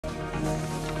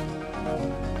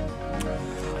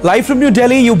Live from New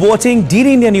Delhi, you're watching DD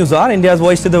India News Hour, India's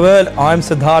voice to the world. I'm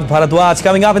Siddharth Bharadwaj.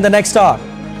 Coming up in the next hour.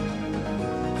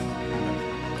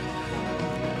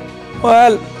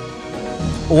 Well,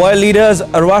 world leaders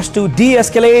rush to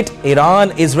de-escalate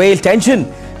Iran-Israel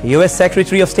tension. US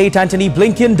Secretary of State Antony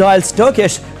Blinken dials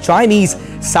Turkish, Chinese,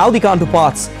 Saudi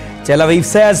counterparts. Tel Aviv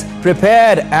says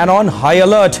prepared and on high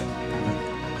alert.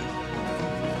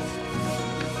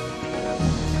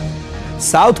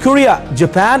 South Korea,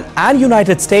 Japan and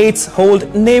United States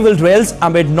hold naval drills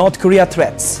amid North Korea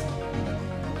threats.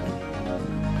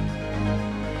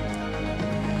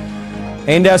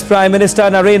 India's Prime Minister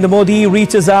Narendra Modi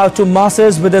reaches out to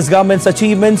masses with his government's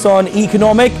achievements on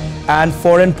economic and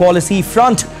foreign policy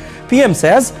front. PM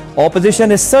says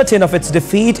opposition is certain of its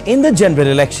defeat in the general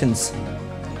elections.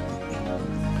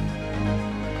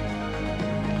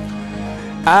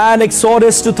 An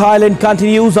exodus to Thailand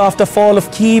continues after fall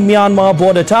of key Myanmar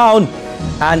border town.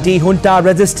 Anti-junta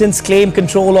resistance claim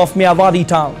control of Myawaddy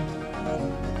town.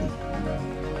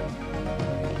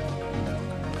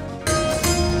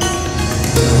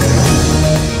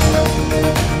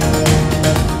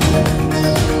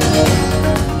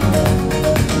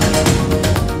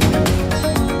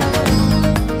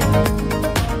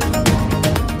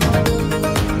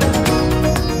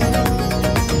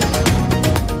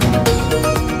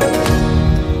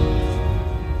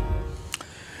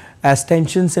 As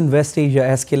tensions in West Asia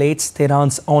escalates,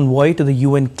 Tehran's envoy to the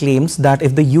UN claims that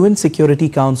if the UN Security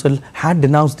Council had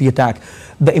denounced the attack,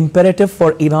 the imperative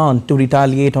for Iran to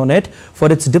retaliate on it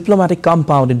for its diplomatic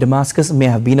compound in Damascus may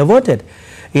have been averted.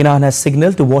 Iran has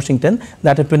signaled to Washington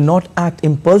that it will not act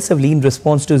impulsively in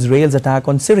response to Israel's attack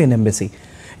on Syrian embassy.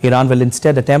 Iran will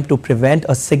instead attempt to prevent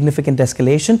a significant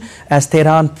escalation as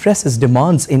Tehran presses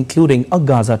demands including a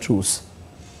Gaza truce.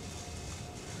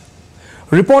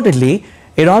 Reportedly,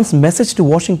 Iran's message to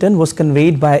Washington was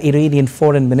conveyed by Iranian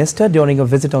foreign minister during a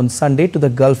visit on Sunday to the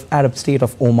Gulf Arab state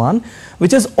of Oman,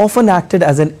 which has often acted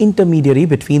as an intermediary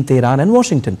between Tehran and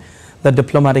Washington. The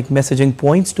diplomatic messaging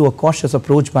points to a cautious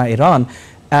approach by Iran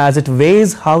as it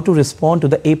weighs how to respond to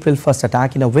the April 1st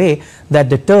attack in a way that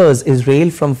deters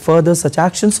Israel from further such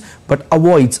actions but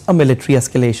avoids a military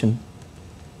escalation.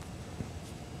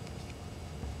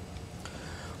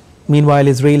 Meanwhile,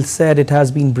 Israel said it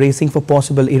has been bracing for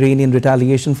possible Iranian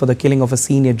retaliation for the killing of a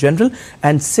senior general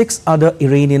and 6 other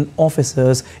Iranian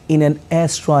officers in an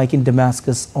airstrike in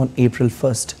Damascus on April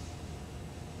 1st.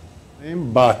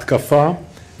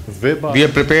 We are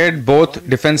prepared both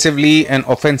defensively and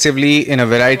offensively in a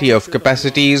variety of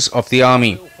capacities of the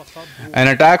army. An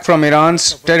attack from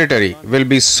Iran's territory will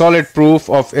be solid proof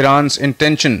of Iran's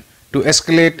intention to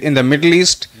escalate in the Middle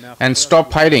East and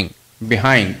stop hiding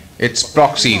behind its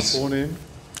proxies.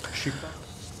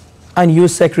 And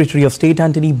US Secretary of State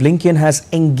Antony Blinken has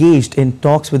engaged in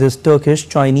talks with his Turkish,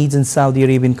 Chinese and Saudi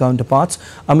Arabian counterparts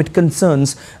amid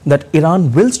concerns that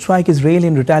Iran will strike Israel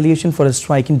in retaliation for a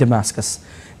strike in Damascus.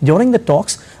 During the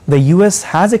talks, the US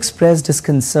has expressed its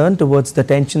concern towards the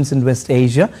tensions in West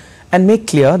Asia and made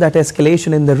clear that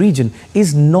escalation in the region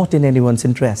is not in anyone's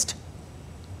interest.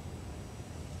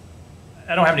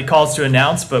 I don't have any calls to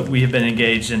announce, but we have been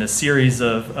engaged in a series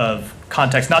of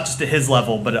contacts, not just at his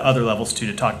level, but at other levels too,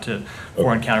 to talk to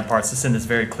foreign counterparts to send this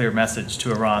very clear message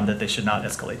to Iran that they should not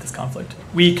escalate this conflict.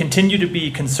 We continue to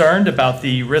be concerned about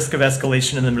the risk of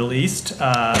escalation in the Middle East,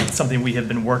 something we have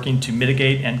been working to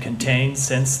mitigate and contain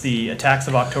since the attacks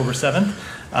of October 7th,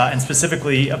 and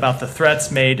specifically about the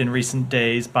threats made in recent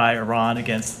days by Iran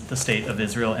against the state of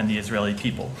Israel and the Israeli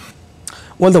people.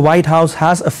 Well, the White House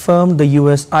has affirmed the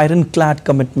U.S. ironclad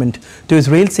commitment to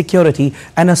Israel's security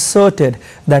and asserted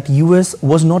that U.S.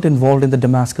 was not involved in the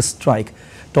Damascus strike.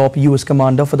 Top U.S.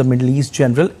 commander for the Middle East,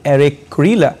 General Eric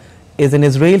Kurilla, is in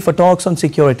Israel for talks on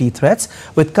security threats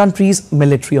with country's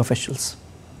military officials.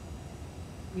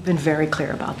 We've been very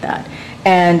clear about that.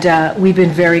 And we've been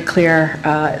very clear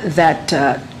that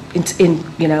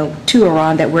to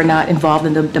Iran that we're not involved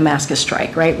in the Damascus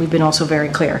strike, right? We've been also very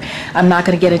clear. I'm not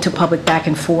going to get into public back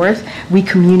and forth. We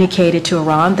communicated to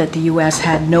Iran that the U.S.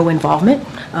 had no involvement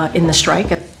in the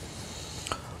strike.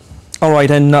 All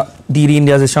right, and DD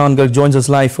India's Ishan Garg joins us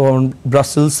live from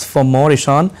Brussels for more.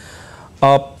 Ishan,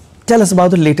 tell us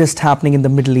about the latest happening in the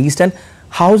Middle East and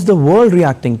how's the world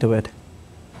reacting to it?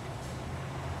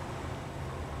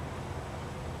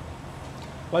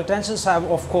 Well, tensions have,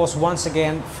 of course, once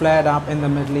again flared up in the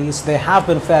Middle East. They have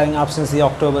been flaring up since the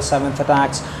October 7th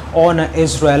attacks on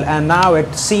Israel, and now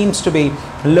it seems to be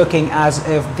looking as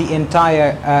if the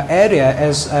entire area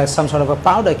is some sort of a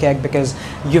powder keg, because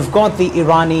you've got the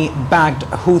Irani-backed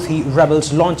Houthi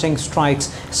rebels launching strikes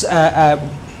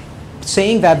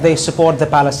saying that they support the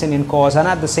Palestinian cause, and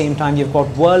at the same time you've got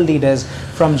world leaders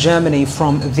from Germany,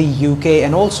 from the UK,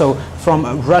 and also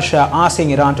from Russia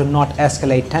asking Iran to not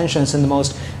escalate tensions. In the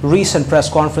most recent press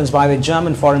conference by the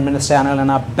German Foreign Minister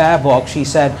Annalena Baerbock, she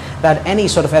said that any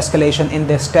sort of escalation in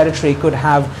this territory could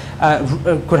have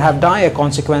dire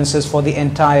consequences for the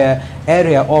entire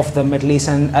area of the Middle East,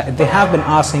 and they have been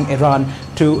asking Iran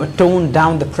to tone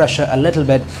down the pressure a little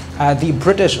bit. The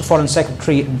British Foreign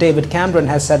Secretary David Cameron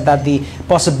has said that the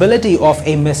possibility of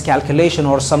a miscalculation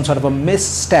or some sort of a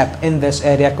misstep in this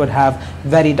area could have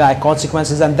very dire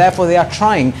consequences, and therefore they are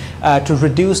trying to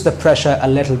reduce the pressure a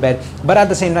little bit. But at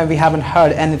the same time, we haven't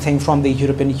heard anything from the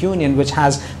European Union, which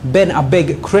has been a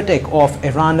big critic of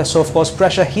Iran. So of course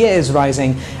pressure here is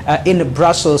rising in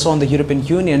Brussels on the European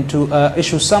Union to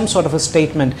issue some sort of a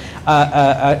statement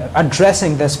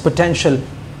addressing this potential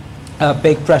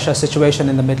big pressure situation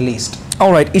in the Middle East.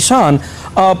 All right, Ishan,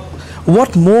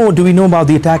 what more do we know about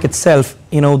the attack itself,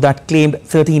 that claimed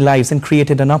 13 lives and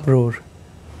created an uproar?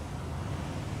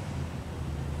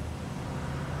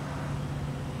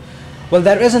 Well,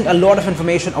 there isn't a lot of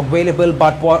information available,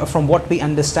 but from what we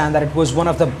understand, that it was one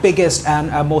of the biggest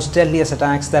and most deadliest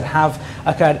attacks that have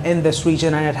occurred in this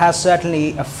region, and it has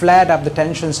certainly flared up the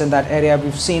tensions in that area.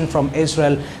 We've seen from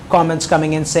Israel comments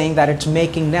coming in saying that it's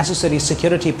making necessary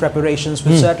security preparations,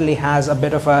 which certainly has a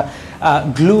bit of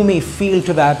a gloomy feel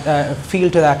to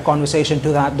that conversation,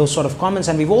 to those sort of comments.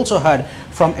 And we've also heard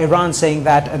from Iran saying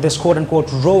that this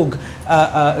quote-unquote rogue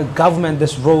government,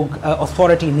 this rogue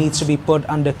authority needs to be put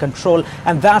under control,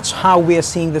 and that's how we are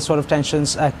seeing this sort of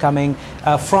tensions coming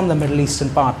from the Middle Eastern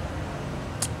part.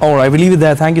 All right, we'll leave it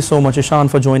there. Thank you so much, Ishan,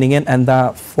 for joining in and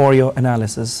for your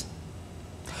analysis.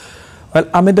 Well,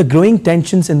 amid the growing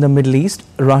tensions in the Middle East,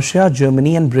 Russia,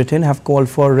 Germany and Britain have called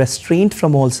for restraint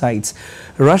from all sides.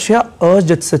 Russia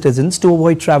urged its citizens to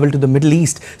avoid travel to the Middle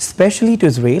East, especially to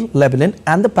Israel, Lebanon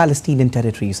and the Palestinian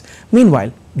territories.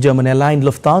 Meanwhile, German airline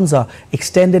Lufthansa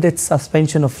extended its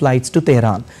suspension of flights to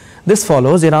Tehran. This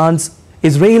follows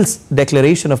Israel's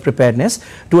declaration of preparedness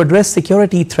to address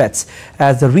security threats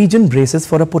as the region braces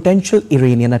for a potential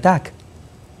Iranian attack.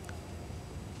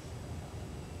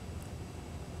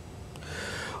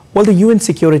 Well, the UN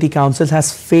Security Council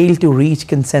has failed to reach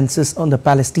consensus on the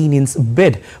Palestinians'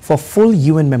 bid for full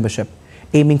UN membership.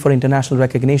 Aiming for international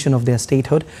recognition of their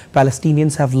statehood,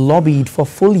 Palestinians have lobbied for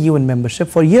full UN membership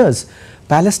for years.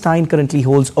 Palestine currently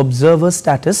holds observer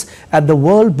status at the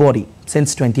world body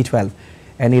since 2012.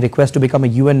 Any request to become a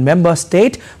UN member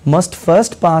state must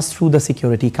first pass through the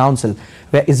Security Council,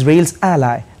 where Israel's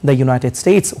ally, the United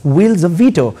States, wields a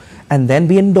veto and then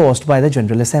be endorsed by the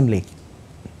General Assembly.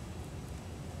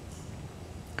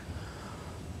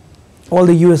 Well,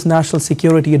 the US National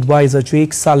Security Advisor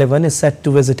Jake Sullivan is set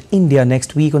to visit India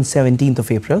next week on 17th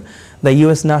of April. The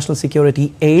US National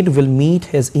Security aide will meet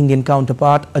his Indian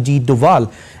counterpart Ajit Doval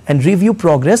and review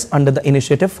progress under the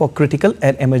Initiative for Critical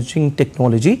and Emerging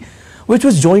Technology, which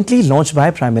was jointly launched by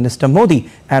Prime Minister Modi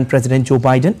and President Joe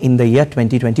Biden in the year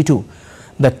 2022.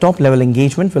 The top-level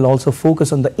engagement will also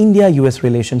focus on the India-US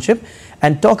relationship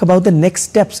and talk about the next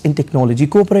steps in technology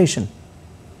cooperation.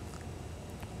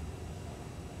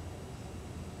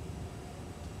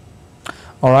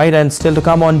 All right, and still to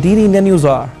come on DD India News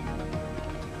Hour.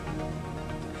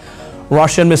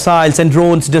 Russian missiles and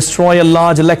drones destroy a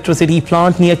large electricity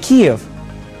plant near Kiev.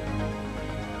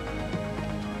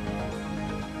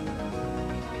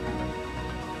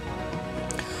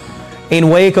 In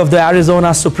wake of the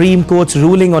Arizona Supreme Court's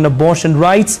ruling on abortion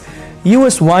rights,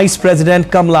 US Vice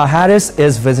President Kamala Harris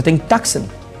is visiting Tucson.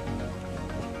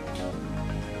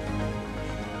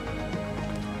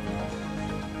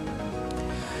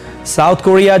 South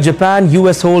Korea, Japan,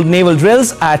 US hold naval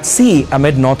drills at sea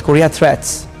amid North Korea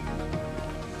threats.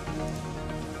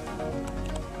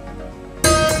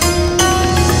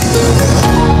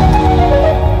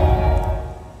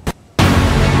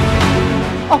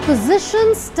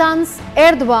 Opposition stuns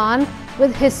Erdogan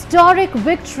with historic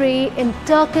victory in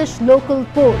Turkish local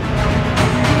poll.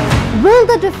 Will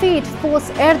the defeat force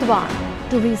Erdogan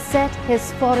to reset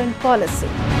his foreign policy?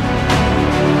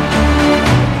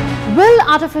 Will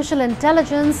artificial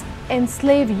intelligence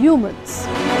enslave humans?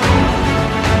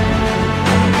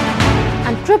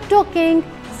 And crypto king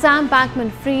Sam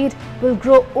Bankman-Fried will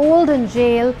grow old in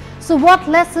jail, so what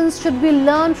lessons should we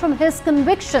learn from his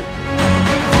conviction?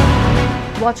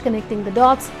 Watch Connecting the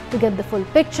Dots to get the full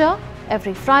picture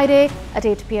every Friday at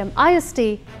 8 p.m.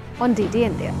 IST on DD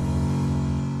India.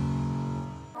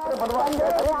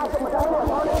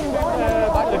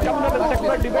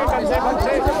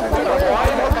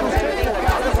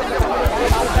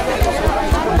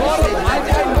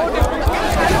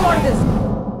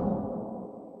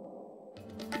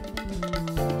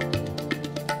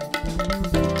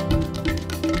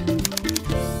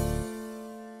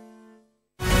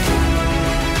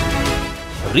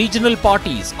 Regional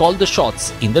parties call the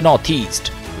shots in the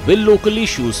northeast. Will local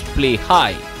issues play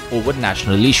high over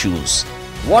national issues?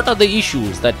 What are the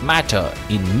issues that matter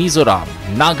in Mizoram,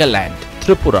 Nagaland,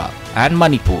 Tripura and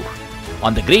Manipur?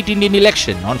 On the Great Indian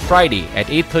Election on Friday at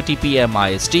 8:30 p.m.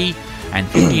 IST and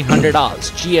 1500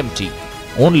 hours GMT,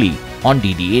 only on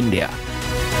DD India.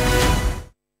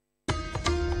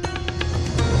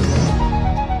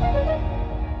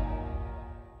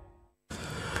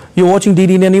 You're watching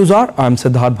DD India News Hour. I'm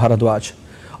Siddharth Bharadwaj.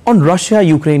 On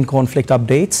Russia-Ukraine conflict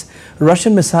updates,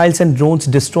 Russian missiles and drones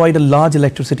destroyed a large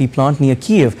electricity plant near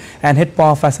Kiev and hit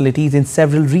power facilities in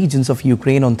several regions of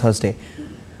Ukraine on Thursday,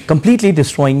 completely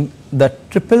destroying the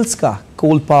Tripilska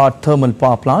coal-powered thermal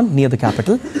power plant near the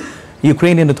capital.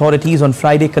 Ukrainian authorities on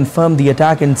Friday confirmed the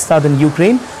attack in southern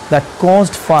Ukraine that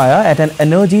caused fire at an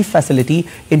energy facility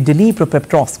in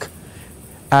Dnipropetrovsk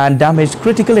and damaged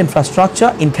critical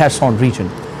infrastructure in Kherson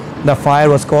region. The fire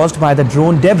was caused by the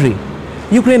drone debris.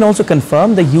 Ukraine also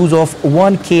confirmed the use of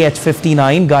one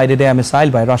Kh-59 guided air missile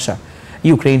by Russia.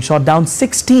 Ukraine shot down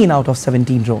 16 out of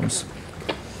 17 drones.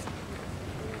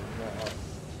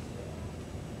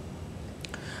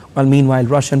 Well, meanwhile,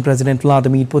 Russian President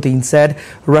Vladimir Putin said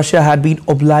Russia had been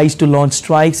obliged to launch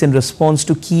strikes in response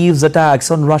to Kiev's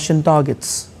attacks on Russian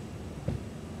targets.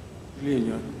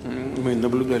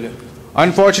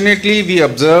 Unfortunately, we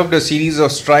observed a series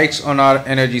of strikes on our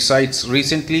energy sites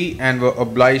recently and were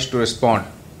obliged to respond.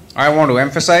 I want to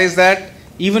emphasize that,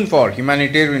 even for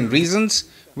humanitarian reasons,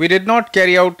 we did not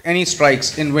carry out any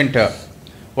strikes in winter.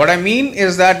 What I mean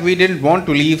is that we didn't want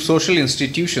to leave social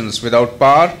institutions without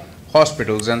power,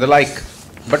 hospitals and the like.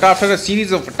 But after a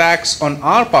series of attacks on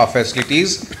our power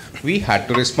facilities, we had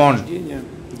to respond.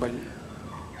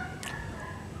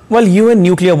 Well, UN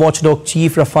nuclear watchdog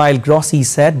chief Rafael Grossi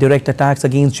said direct attacks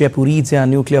against Zaporizhzhia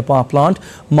nuclear power plant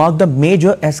marked a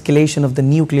major escalation of the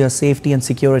nuclear safety and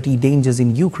security dangers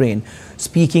in Ukraine.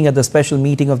 Speaking at the special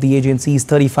meeting of the agency's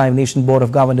 35-nation Board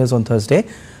of Governors on Thursday,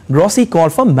 Grossi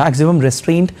called for maximum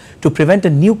restraint to prevent a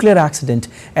nuclear accident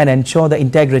and ensure the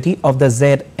integrity of the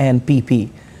ZNPP.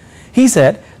 He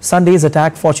said Sunday's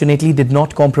attack fortunately did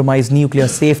not compromise nuclear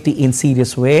safety in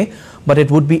serious way, but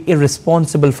it would be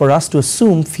irresponsible for us to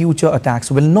assume future attacks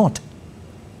will not.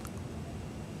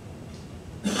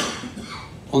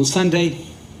 On Sunday,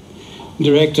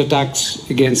 direct attacks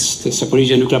against the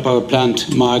Zaporizhzhia nuclear power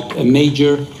plant marked a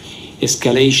major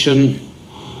escalation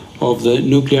of the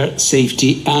nuclear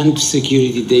safety and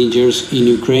security dangers in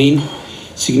Ukraine,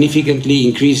 significantly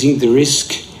increasing the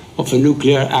risk of a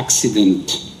nuclear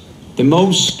accident. The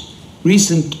most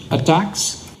recent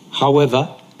attacks,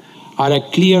 however, are a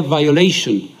clear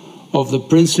violation of the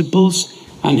principles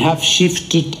and have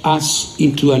shifted us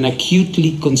into an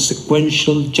acutely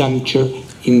consequential juncture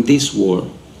in this war.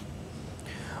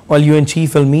 Well, UN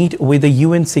chief will meet with the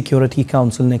UN Security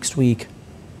Council next week.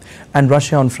 And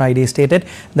Russia on Friday stated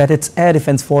that its air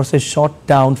defense forces shot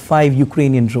down 5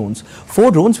 Ukrainian drones.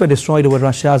 4 drones were destroyed over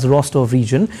Russia's Rostov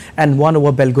region and 1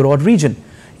 over Belgorod region.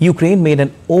 Ukraine made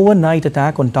an overnight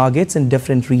attack on targets in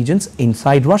different regions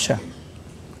inside Russia.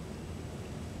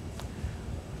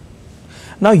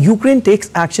 Now, Ukraine takes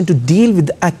action to deal with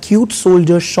the acute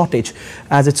soldier shortage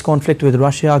as its conflict with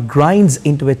Russia grinds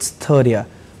into its 3rd year.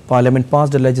 Parliament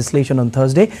passed a legislation on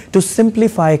Thursday to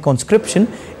simplify conscription,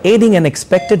 aiding an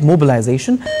expected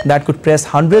mobilization that could press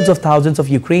hundreds of thousands of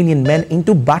Ukrainian men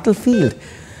into battlefield.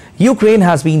 Ukraine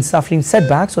has been suffering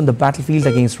setbacks on the battlefield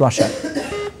against Russia.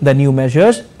 The new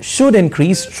measures should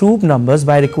increase troop numbers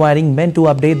by requiring men to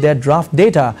update their draft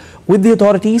data with the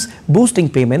authorities, boosting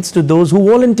payments to those who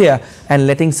volunteer and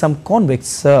letting some convicts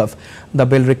serve. The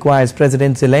bill requires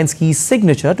President Zelensky's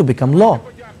signature to become law.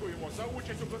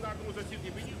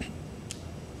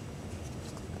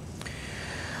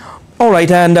 All right,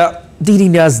 and DD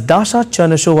India's Dasha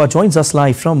Chernashova joins us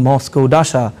live from Moscow.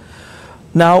 Dasha,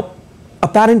 now,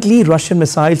 apparently, Russian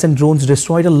missiles and drones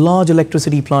destroyed a large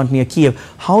electricity plant near Kiev.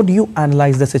 How do you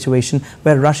analyze the situation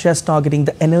where Russia is targeting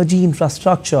the energy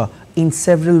infrastructure in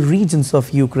several regions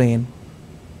of Ukraine?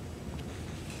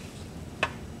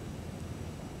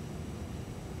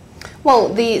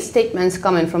 Well, the statements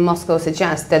coming from Moscow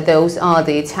suggest that those are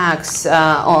the attacks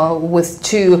with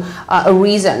 2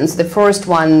 reasons. The first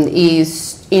one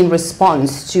is in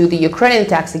response to the Ukrainian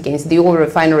attacks against the oil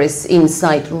refineries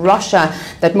inside Russia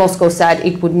that Moscow said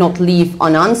it would not leave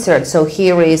unanswered. So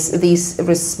here is this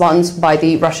response by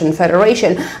the Russian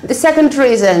Federation. The second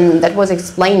reason that was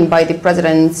explained by the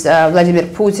President Vladimir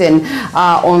Putin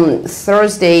on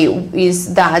Thursday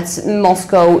is that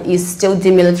Moscow is still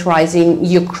demilitarizing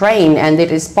Ukraine. Ukraine, and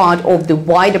it is part of the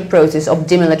wider process of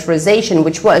demilitarization,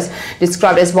 which was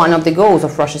described as one of the goals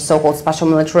of Russia's so-called special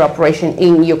military operation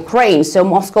in Ukraine. So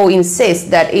Moscow insists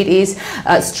that it is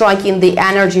striking the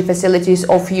energy facilities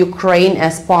of Ukraine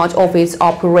as part of its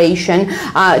operation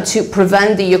to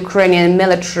prevent the Ukrainian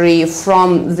military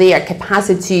from their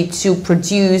capacity to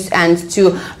produce and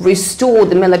to restore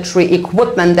the military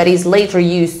equipment that is later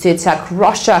used to attack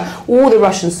Russia or the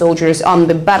Russian soldiers on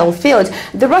the battlefield.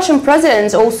 The Russian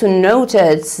president also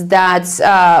noted that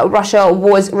Russia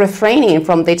was refraining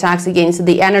from the attacks against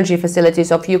the energy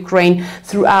facilities of Ukraine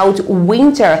throughout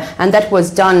winter, and that was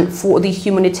done for the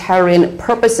humanitarian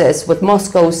purposes, with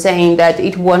Moscow saying that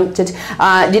it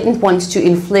didn't want to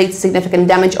inflict significant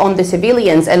damage on the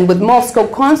civilians, and with Moscow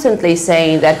constantly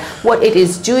saying that what it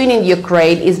is doing in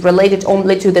Ukraine is related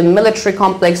only to the military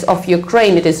complex of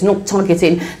Ukraine. It is not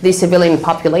targeting the civilian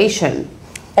population.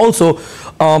 Also,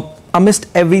 amidst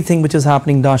everything which is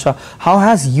happening, Dasha, how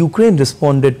has Ukraine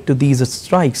responded to these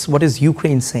strikes? What is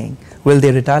Ukraine saying? Will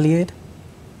they retaliate?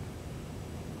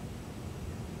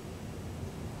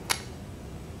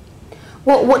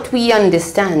 Well, what we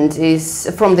understand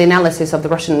is, from the analysis of the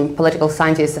Russian political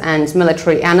scientists and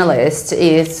military analysts,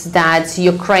 is that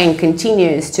Ukraine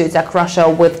continues to attack Russia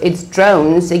with its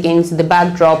drones against the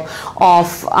backdrop of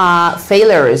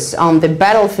failures on the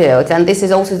battlefield. And this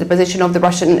is also the position of the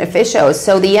Russian officials.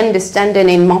 So the understanding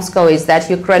in Moscow is that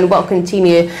Ukraine will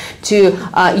continue to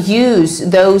use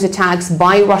those attacks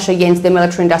by Russia against the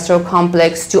military-industrial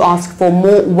complex to ask for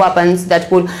more weapons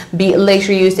that would be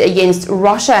later used against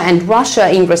Russia, and Russia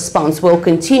in response will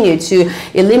continue to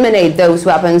eliminate those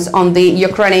weapons on the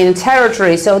Ukrainian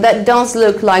territory. So that does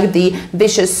look like the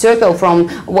vicious circle from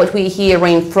what we're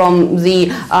hearing from the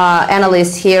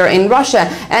analysts here in Russia.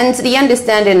 And the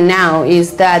understanding now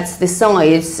is that the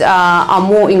sides are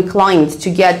more inclined to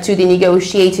get to the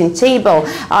negotiating table.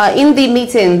 In the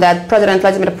meeting that President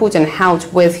Vladimir Putin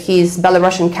held with his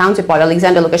Belarusian counterpart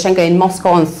Alexander Lukashenko in Moscow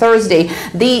on Thursday,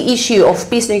 the issue of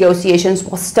peace negotiations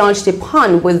was touched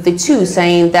upon, with the two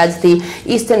saying that the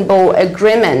Istanbul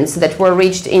agreements that were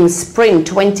reached in spring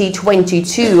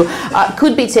 2022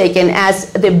 could be taken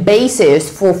as the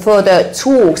basis for further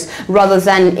talks rather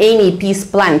than any peace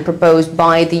plan proposed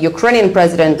by the Ukrainian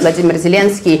President Vladimir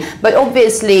Zelensky. But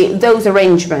obviously those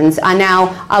arrangements are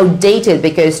now outdated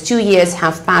because 2 years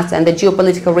have passed and the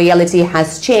geopolitical reality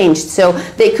has changed. So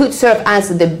they could serve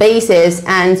as the basis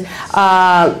and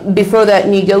be further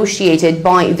negotiated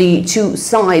by the two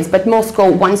sides. But Moscow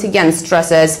once again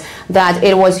stresses that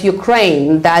it was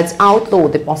Ukraine that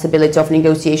outlawed the possibility of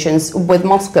negotiations with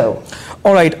Moscow.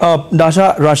 All right,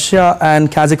 Dasha, Russia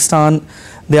and Kazakhstan,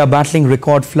 they are battling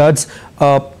record floods.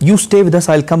 You stay with us,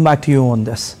 I'll come back to you on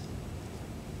this.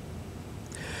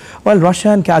 While Russia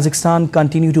and Kazakhstan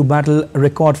continue to battle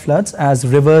record floods as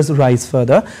rivers rise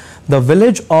further, the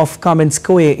village of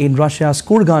Kamenskoye in Russia's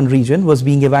Kurgan region was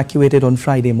being evacuated on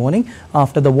Friday morning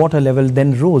after the water level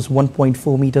then rose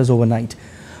 1.4 meters overnight.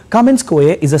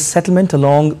 Kamenskoye is a settlement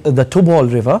along the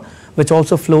Tobol River, which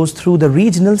also flows through the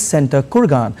regional center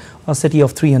Kurgan, a city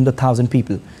of 300,000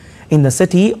 people. In the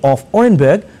city of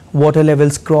Orenburg, water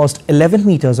levels crossed 11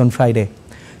 meters on Friday.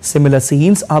 Similar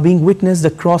scenes are being witnessed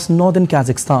across northern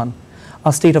Kazakhstan.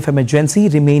 A state of emergency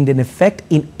remained in effect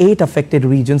in 8 affected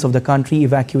regions of the country,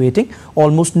 evacuating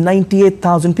almost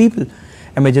 98,000 people.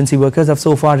 Emergency workers have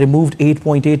so far removed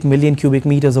 8.8 million cubic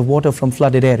meters of water from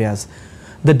flooded areas.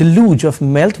 The deluge of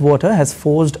meltwater has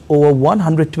forced over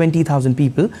 120,000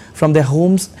 people from their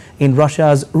homes in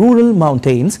Russia's rural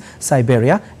mountains,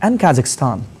 Siberia and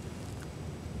Kazakhstan.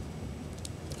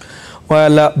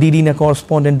 Well, DD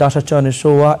correspondent Dasha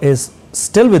Chernyshova is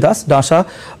still with us. Dasha,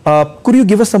 could you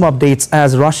give us some updates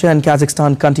as Russia and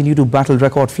Kazakhstan continue to battle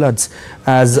record floods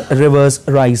as rivers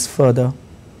rise further?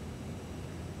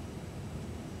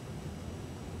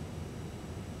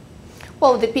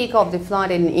 Well, the peak of the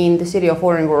flooding in the city of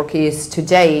Orenburg is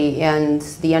today, and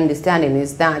the understanding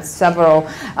is that several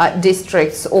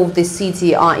districts of the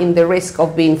city are in the risk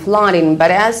of being flooding. But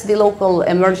as the local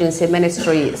emergency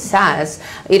ministry says,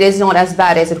 it is not as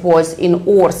bad as it was in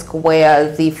Orsk,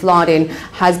 where the flooding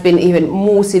has been even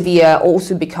more severe,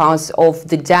 also because of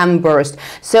the dam burst.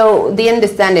 So the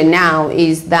understanding now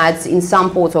is that in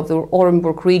some parts of the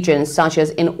Orenburg region, such as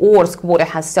in Orsk, water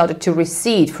has started to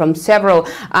recede from several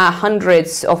hundred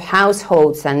hundreds of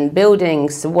households and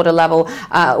buildings.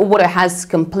 Water has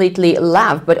completely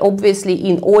left, but obviously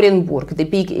in Orenburg the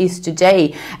peak is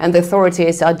today, and the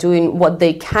authorities are doing what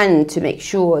they can to make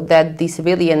sure that the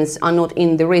civilians are not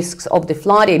in the risks of the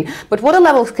flooding. But water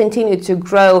levels continue to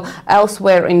grow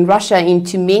elsewhere in Russia. In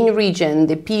Tyumen region,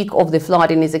 the peak of the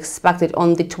flooding is expected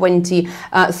on the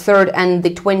 23rd and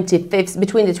the 25th,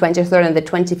 between the 23rd and the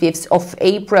 25th of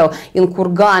April. In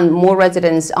Kurgan, more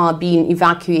residents are being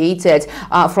evacuated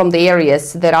from the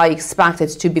areas that are expected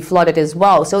to be flooded as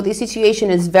well. So the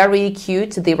situation is very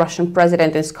acute. The Russian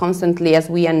president is constantly, as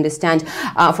we understand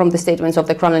from the statements of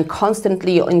the Kremlin,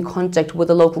 constantly in contact with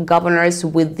the local governors,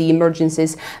 with the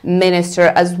emergencies minister,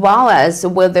 as well as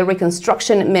with the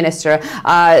reconstruction minister.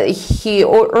 He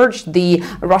urged the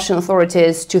Russian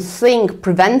authorities to think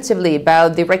preventively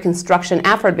about the reconstruction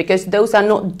effort, because those are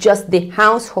not just the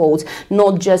households,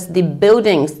 not just the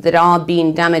buildings that are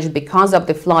being damaged because of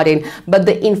the flooding, but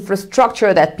the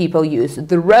infrastructure that people use,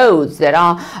 the roads that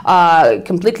are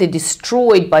completely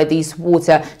destroyed by this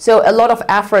water. So a lot of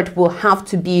effort will have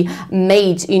to be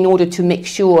made in order to make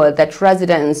sure that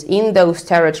residents in those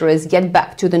territories get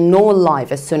back to the normal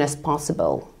life as soon as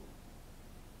possible.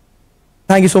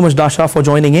 Thank you so much, Dasha, for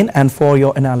joining in and for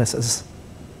your analysis.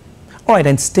 All right,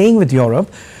 and staying with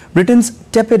Europe, Britain's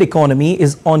tepid economy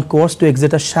is on course to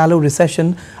exit a shallow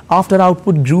recession after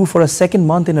output grew for a second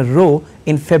month in a row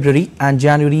in February and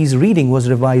January's reading was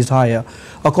revised higher.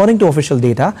 According to official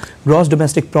data, gross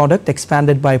domestic product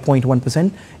expanded by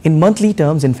 0.1% in monthly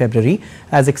terms in February,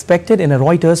 as expected in a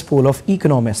Reuters poll of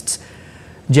economists.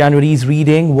 January's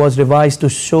reading was revised to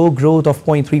show growth of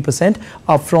 0.3%,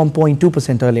 up from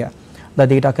 0.2% earlier. The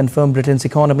data confirmed Britain's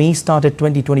economy started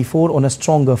 2024 on a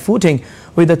stronger footing,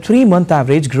 with a 3-month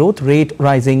average growth rate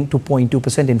rising to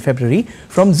 0.2% in February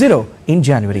from 0 in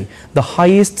January, the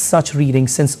highest such reading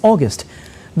since August.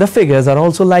 The figures are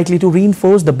also likely to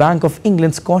reinforce the Bank of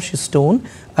England's cautious tone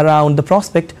around the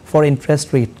prospect for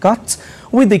interest rate cuts,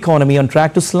 with the economy on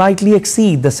track to slightly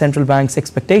exceed the central bank's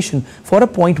expectation for a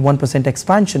 0.1%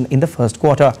 expansion in the first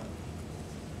quarter.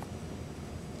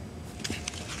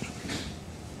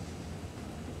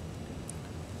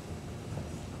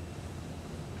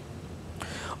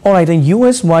 All right, and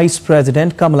U.S. Vice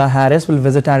President Kamala Harris will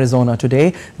visit Arizona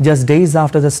today, just days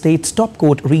after the state's top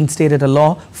court reinstated a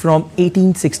law from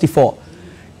 1864,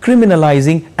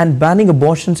 criminalizing and banning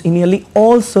abortions in nearly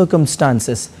all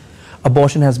circumstances.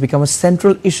 Abortion has become a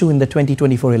central issue in the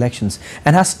 2024 elections,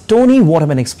 and as Tony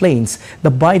Waterman explains,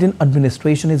 the Biden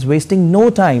administration is wasting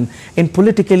no time in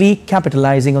politically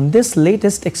capitalizing on this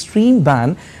latest extreme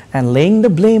ban and laying the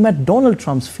blame at Donald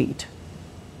Trump's feet.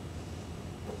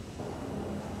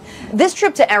 This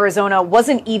trip to Arizona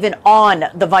wasn't even on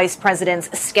the vice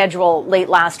president's schedule late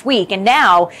last week, and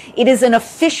now it is an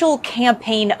official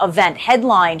campaign event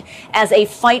headlined as a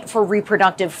fight for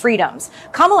reproductive freedoms.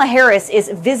 Kamala Harris is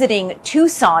visiting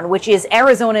Tucson, which is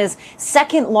Arizona's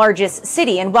second largest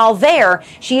city, and while there,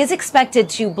 she is expected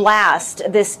to blast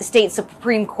this state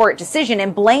Supreme Court decision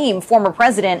and blame former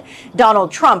President Donald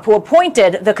Trump, who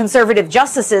appointed the conservative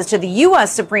justices to the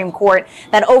U.S. Supreme Court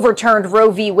that overturned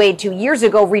Roe v. Wade 2 years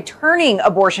ago, returning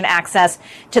abortion access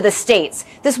to the states.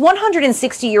 This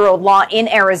 160-year-old law in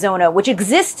Arizona, which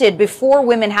existed before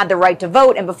women had the right to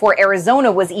vote and before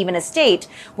Arizona was even a state,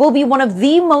 will be one of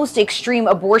the most extreme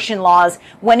abortion laws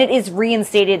when it is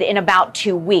reinstated in about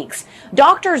 2 weeks.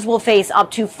 Doctors will face up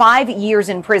to 5 years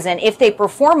in prison if they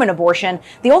perform an abortion.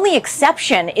 The only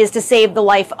exception is to save the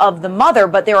life of the mother,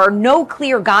 but there are no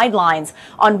clear guidelines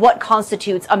on what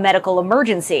constitutes a medical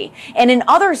emergency. And in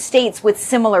other states with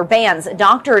similar bans,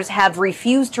 doctors have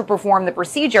refused to perform the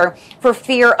procedure for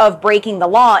fear of breaking the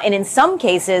law, and in some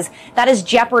cases, that has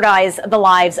jeopardized the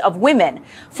lives of women.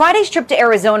 Friday's trip to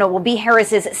Arizona will be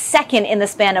Harris's second in the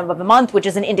span of a month, which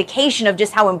is an indication of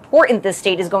just how important this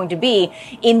state is going to be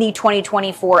in the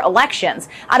 2024 elections.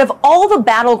 Out of all the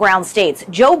battleground states,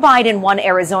 Joe Biden won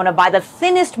Arizona by the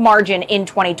thinnest margin in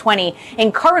 2020,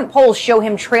 and current polls show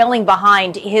him trailing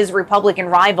behind his Republican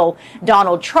rival,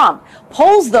 Donald Trump.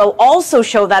 Polls, though, also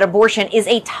show that abortion is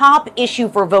a top issue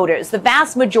for voters, the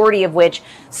vast majority of which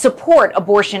support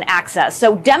abortion access.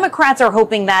 So Democrats are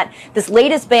hoping that this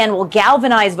latest ban will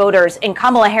galvanize voters, and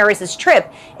Kamala Harris's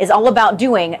trip is all about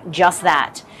doing just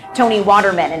that. Tony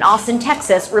Waterman in Austin,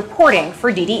 Texas, reporting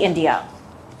for DD India.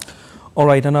 All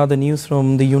right, another news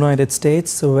from the United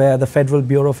States, where the Federal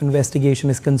Bureau of Investigation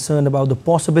is concerned about the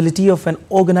possibility of an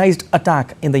organized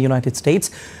attack in the United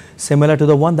States. similar to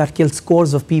the one that killed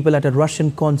scores of people at a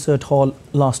Russian concert hall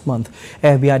last month.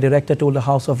 FBI director told the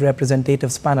House of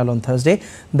Representatives panel on Thursday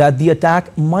that the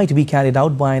attack might be carried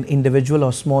out by an individual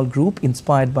or small group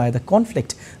inspired by the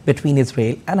conflict between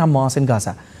Israel and Hamas in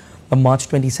Gaza. A March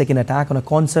 22nd attack on a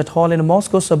concert hall in a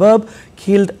Moscow suburb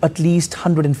killed at least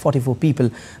 144 people,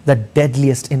 the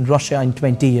deadliest in Russia in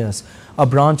 20 years. A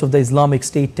branch of the Islamic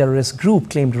State terrorist group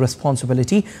claimed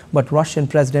responsibility, but Russian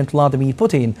President Vladimir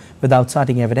Putin, without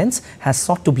citing evidence, has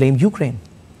sought to blame Ukraine.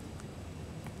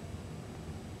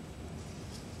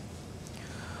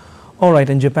 All right,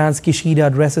 and Japan's Kishida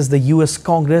addresses the U.S.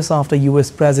 Congress after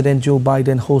U.S. President Joe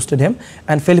Biden hosted him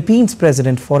and Philippines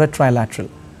President for a trilateral.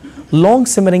 Long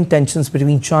simmering tensions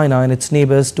between China and its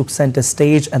neighbors took center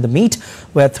stage at the meet,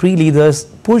 where three leaders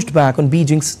pushed back on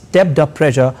Beijing's stepped-up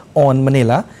pressure on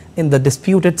Manila in the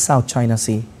disputed South China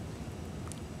Sea.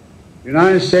 The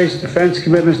United States defense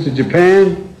commitments to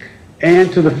Japan and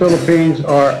to the Philippines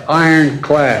are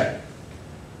ironclad.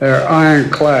 They're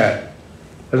ironclad.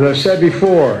 As I've said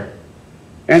before,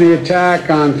 any attack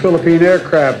on Philippine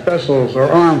aircraft, vessels, or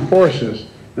armed forces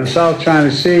in the South China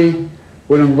Sea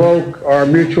would invoke our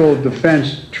Mutual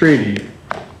Defense Treaty.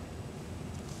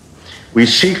 We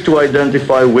seek to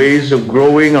identify ways of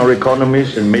growing our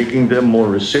economies and making them more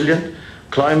resilient,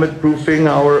 climate-proofing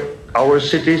our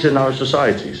cities and our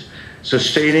societies,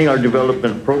 sustaining our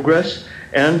development progress,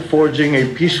 and forging a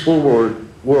peaceful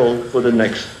world for the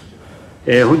next.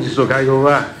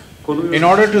 In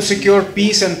order to secure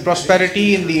peace and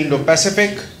prosperity in the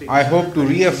Indo-Pacific, I hope to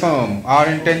reaffirm our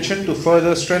intention to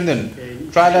further strengthen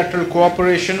trilateral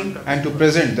cooperation and to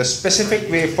present the specific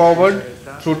way forward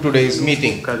through today's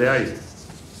meeting.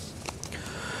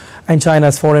 And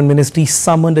China's foreign ministry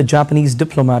summoned a Japanese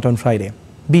diplomat on Friday.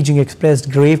 Beijing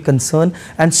expressed grave concern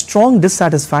and strong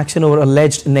dissatisfaction over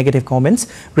alleged negative comments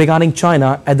regarding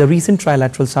China at the recent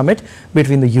trilateral summit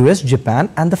between the US, Japan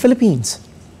and the Philippines.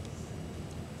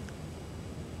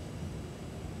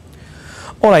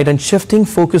 All right, and shifting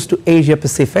focus to Asia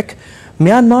Pacific,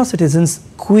 Myanmar citizens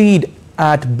queued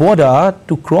at border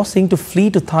to crossing to flee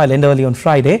to Thailand early on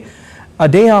Friday, a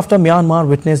day after Myanmar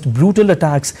witnessed brutal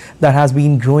attacks that has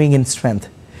been growing in strength.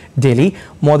 Daily,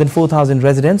 more than 4,000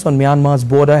 residents on Myanmar's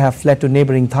border have fled to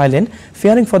neighboring Thailand,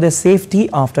 fearing for their safety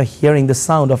after hearing the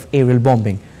sound of aerial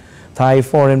bombing. Thai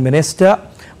Foreign Minister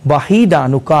Bahida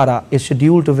Nukara is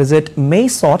scheduled to visit Mae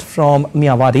Sot from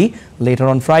Myawaddy later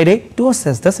on Friday to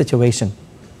assess the situation.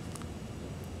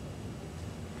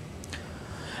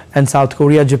 And South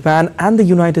Korea, Japan and the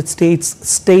United States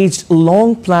staged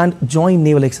long-planned joint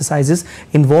naval exercises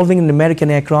involving an American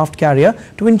aircraft carrier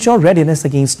to ensure readiness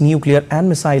against nuclear and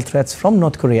missile threats from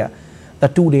North Korea. The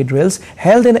two-day drills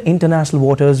held in international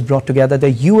waters brought together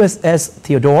the USS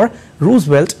Theodore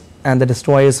Roosevelt and the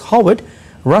destroyers Howard,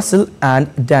 Russell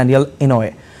and Daniel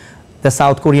Inouye. The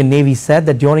South Korean Navy said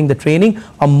that during the training,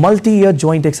 a multi-year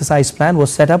joint exercise plan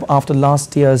was set up after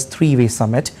last year's three-way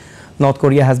summit. North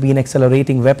Korea has been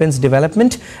accelerating weapons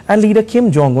development, and leader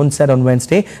Kim Jong-un said on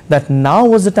Wednesday that now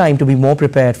was the time to be more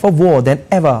prepared for war than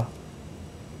ever.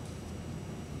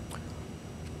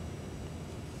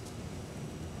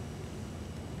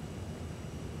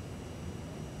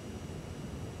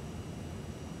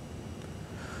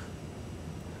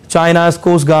 China's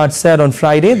Coast Guard said on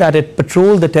Friday that it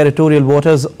patrolled the territorial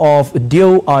waters of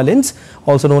Diu Islands,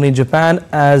 also known in Japan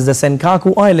as the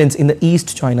Senkaku Islands in the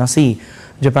East China Sea.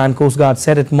 Japan Coast Guard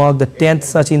said it marked the 10th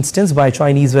such instance by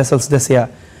Chinese vessels this year.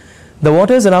 The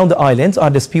waters around the islands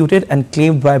are disputed and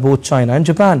claimed by both China and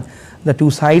Japan. The two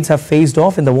sides have faced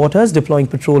off in the waters, deploying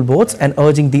patrol boats and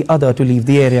urging the other to leave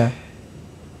the area.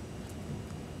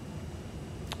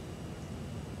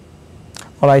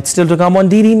 All right, still to come on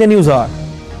DD India News Hour.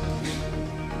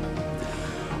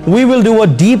 We will do a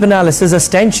deep analysis as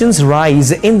tensions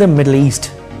rise in the Middle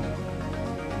East.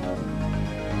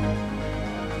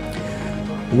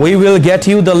 We will get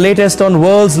you the latest on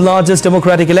world's largest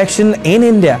democratic election in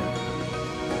India.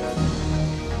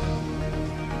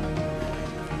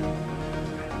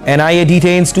 NIA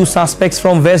detains two suspects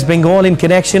from West Bengal in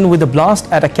connection with the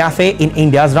blast at a cafe in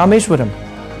India's Rameshwaram.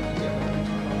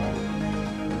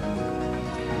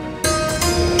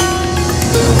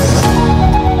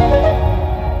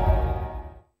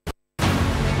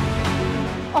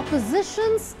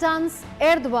 Opposition stuns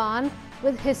Erdogan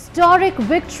with historic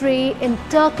victory in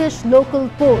Turkish local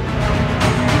poll.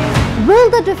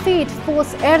 Will the defeat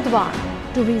force Erdogan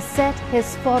to reset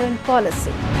his foreign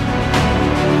policy?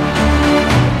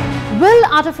 Will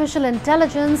artificial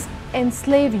intelligence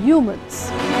enslave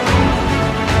humans?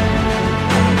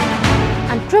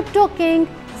 And crypto king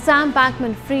Sam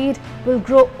Bankman-Fried will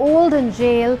grow old in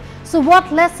jail, So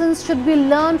what lessons should we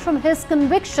learn from his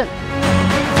conviction?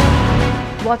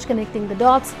 Watch Connecting the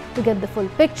Dots to get the full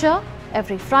picture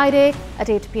every Friday at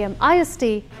 8 p.m.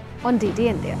 IST on DD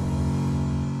India.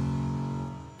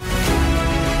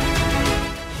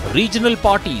 Regional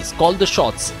parties call the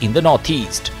shots in the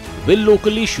Northeast. Will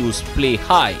local issues play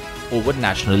high over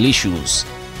national issues?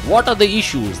 What are the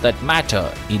issues that matter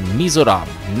in Mizoram,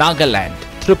 Nagaland,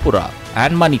 Tripura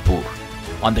and Manipur?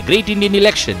 On the Great Indian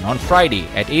Election on Friday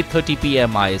at 8:30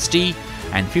 p.m. IST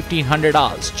and 1500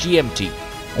 hours GMT,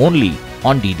 only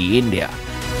on DD India.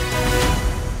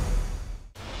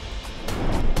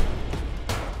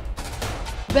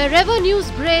 Wherever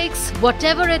news breaks,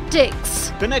 whatever it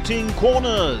takes. Connecting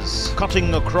corners,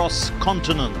 cutting across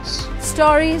continents.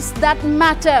 Stories that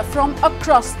matter from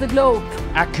across the globe.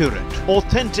 Accurate,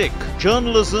 authentic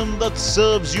journalism that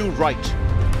serves you right.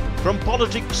 From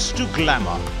politics to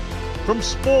glamour, from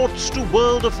sports to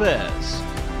world affairs,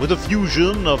 with a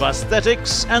fusion of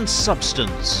aesthetics and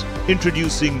substance.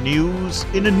 Introducing news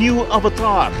in a new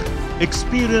avatar.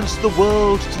 Experience the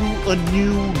world through a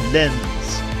new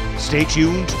lens. Stay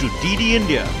tuned to DD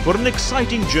India for an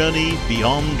exciting journey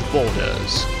beyond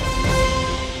borders.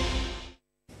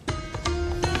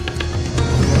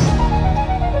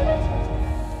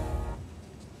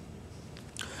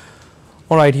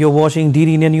 Alright, you're watching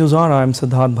DD India News Hour. I'm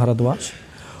Siddharth Bharadwaj.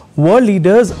 World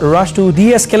leaders rush to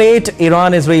de-escalate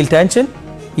Iran-Israel tension.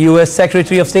 US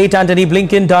Secretary of State Antony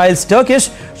Blinken dials Turkish,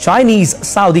 Chinese,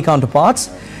 Saudi counterparts.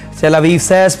 Tel Aviv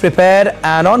says prepare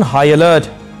and on high alert.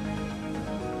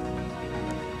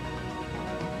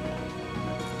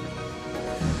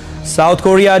 South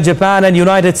Korea, Japan and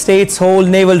United States hold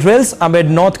naval drills amid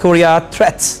North Korea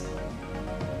threats.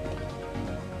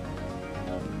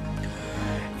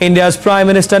 India's Prime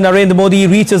Minister Narendra Modi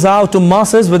reaches out to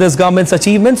masses with his government's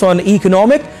achievements on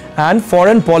economic and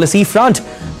foreign policy front.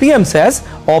 PM says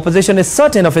opposition is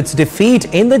certain of its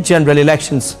defeat in the general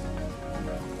elections.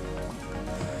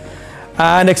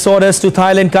 And exodus to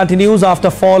Thailand continues after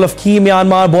fall of key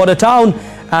Myanmar border town.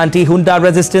 Anti-junta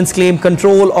resistance claim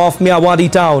control of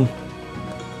Myawaddy town.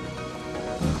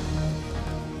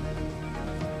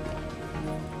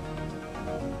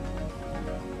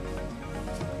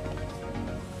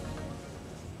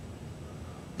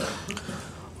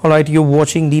 Alright, you're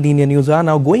watching DD India News Hour.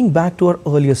 Now going back to our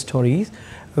earlier stories,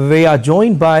 we are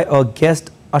joined by our guest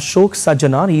Ashok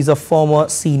Sajjanar. He's a former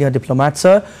senior diplomat.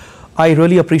 Sir, I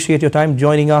really appreciate your time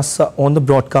joining us on the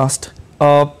broadcast.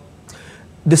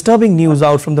 Disturbing news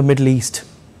out from the Middle East.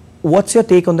 What's your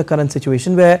take on the current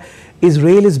situation where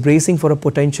Israel is bracing for a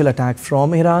potential attack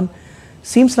from Iran?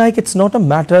 Seems like it's not a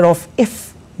matter of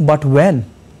if, but when.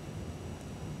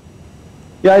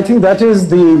 Yeah, I think that is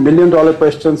the million-dollar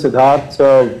question, Siddharth,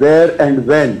 where and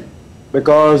when.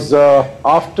 Because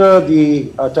after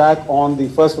the attack on the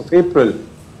 1st of April,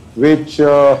 which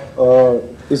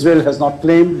Israel has not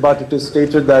claimed, but it is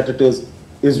stated that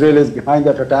Israel is behind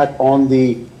that attack on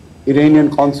the Iranian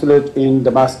consulate in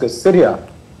Damascus, Syria.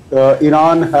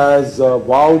 Iran has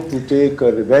vowed to take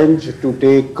revenge, to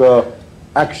take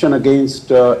action against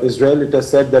Israel. It has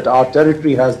said that our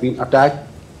territory has been attacked,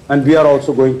 and we are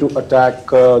also going to attack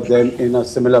them in a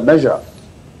similar measure.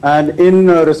 And in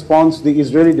response, the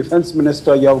Israeli Defense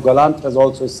Minister, Yoav Gallant, has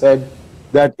also said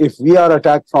that if we are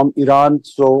attacked from Iran,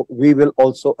 so we will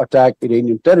also attack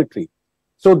Iranian territory.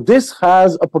 So this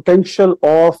has a potential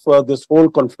of this whole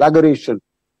conflagration,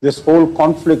 this whole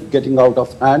conflict getting out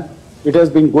of hand. It has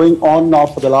been going on now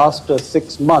for the last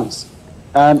 6 months,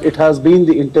 and it has been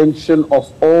the intention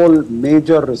of all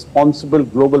major responsible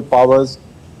global powers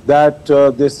that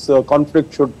this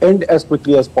conflict should end as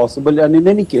quickly as possible, and in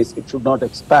any case, it should not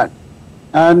expand.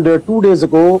 And 2 days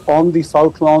ago, on the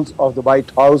South Lawns of the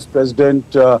White House, President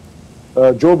Joe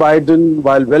Biden,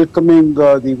 while welcoming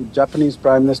the Japanese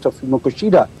Prime Minister Fumio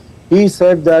Kishida, he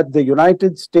said that the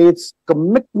United States'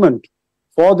 commitment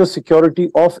for the security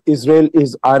of Israel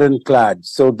is ironclad.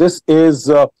 So this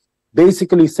is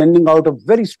basically sending out a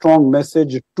very strong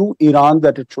message to Iran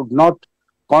that it should not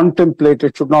contemplate,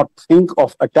 it should not think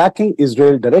of attacking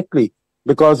Israel directly,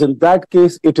 because in that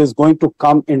case, it is going to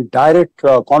come in direct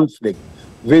conflict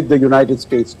with the United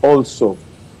States also.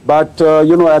 But,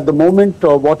 at the moment,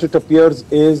 what it appears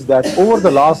is that over the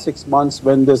last 6 months,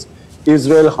 when this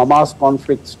Israel-Hamas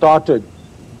conflict started,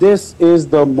 this is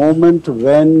the moment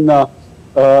when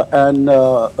an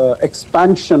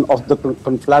expansion of the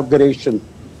conflagration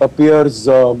appears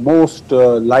most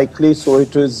likely. So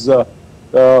it is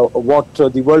what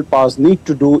the world powers need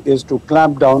to do is to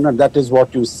clamp down, and that is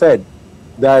what you said,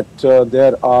 that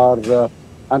there are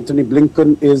Antony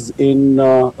Blinken is in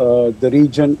the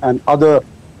region, and other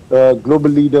global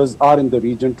leaders are in the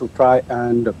region to try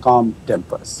and calm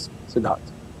tempers. Siddharth.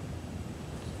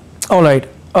 All right.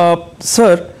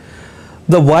 Sir,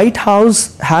 the White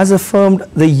House has affirmed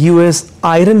the U.S.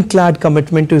 ironclad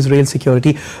commitment to Israel's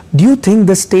security. Do you think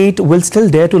the state will still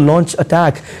dare to launch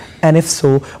attack? And if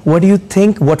so, what do you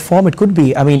think, what form it could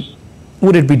be? I mean,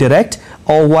 would it be direct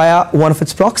or via one of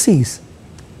its proxies?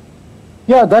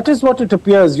 Yeah, that is what it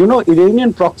appears. You know,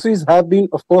 Iranian proxies have been,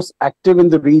 of course, active in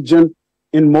the region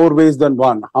in more ways than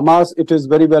one. Hamas, it is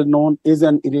very well known, is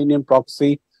an Iranian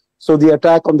proxy. So the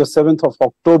attack on the 7th of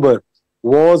October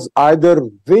was either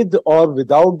with or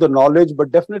without the knowledge,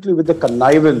 but definitely with the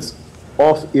connivance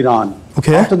of Iran.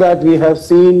 Okay. After that, we have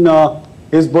seen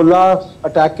Hezbollah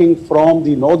attacking from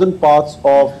the northern parts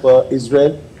of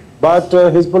Israel. But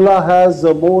Hezbollah has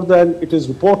more than, it is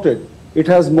reported, it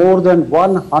has more than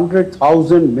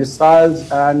 100,000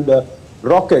 missiles and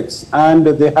rockets, and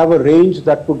they have a range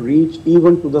that could reach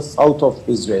even to the south of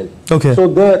Israel. Okay. So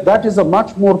that is a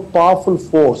much more powerful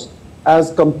force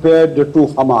as compared to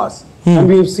Hamas. And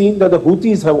we've seen that the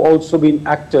Houthis have also been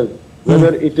active,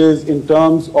 whether it is in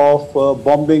terms of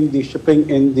bombing the shipping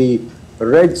in the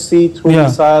Red Sea through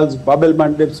missiles, Bab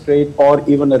el-Mandeb Strait, or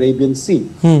even Arabian Sea.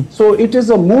 So it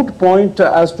is a moot point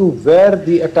as to where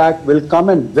the attack will come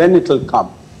and when it will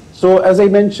come. So as I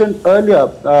mentioned earlier,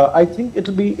 I think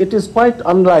it is quite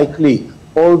unlikely,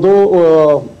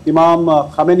 although Imam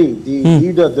Khamenei, the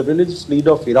leader, the religious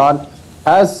leader of Iran,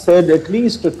 has said at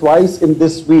least twice in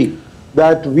this week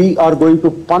that we are going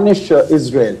to punish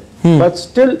Israel. But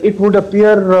still, it would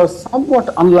appear somewhat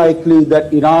unlikely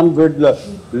that Iran would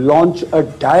launch a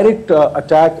direct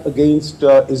attack against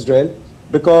Israel,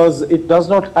 because it does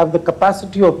not have the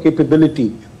capacity or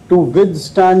capability to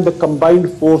withstand the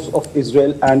combined force of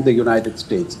Israel and the United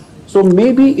States. So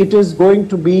maybe it is going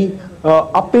to be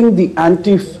upping the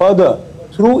ante further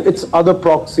through its other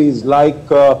proxies like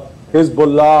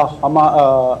Hezbollah,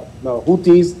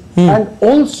 Houthis, and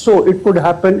also it could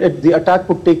happen, the attack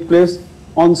could take place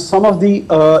on some of the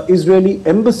Israeli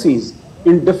embassies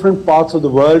in different parts of the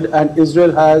world, and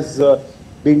Israel has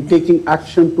been taking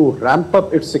action to ramp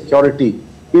up its security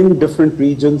in different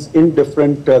regions, in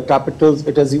different capitals.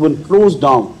 It has even closed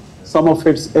down some of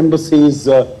its embassies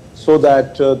so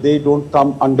that they don't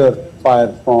come under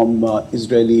fire from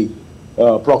Israeli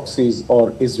proxies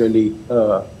or Israeli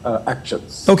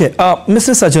actions. Okay,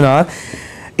 Mr. Sajjanar,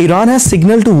 Iran has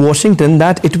signaled to Washington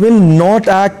that it will not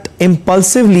act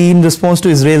impulsively in response to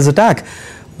Israel's attack.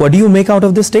 What do you make out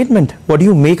of this statement? What do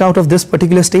you make out of this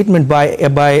particular statement by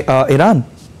Iran?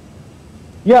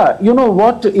 Yeah, you know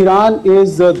what Iran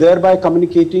is thereby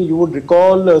communicating. You would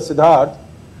recall, Siddharth,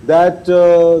 that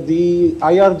the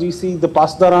IRGC, the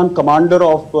Pasdaran commander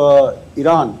of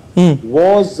Iran,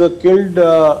 was killed,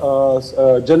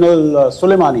 General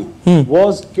Soleimani,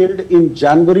 was killed in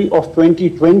January of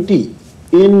 2020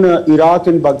 in Iraq,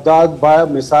 in Baghdad, by a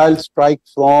missile strike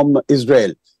from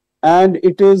Israel. And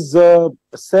it is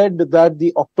said that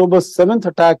the October 7th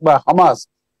attack by Hamas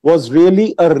was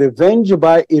really a revenge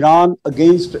by Iran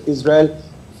against Israel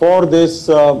for this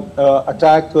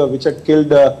attack which had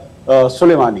killed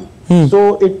Soleimani.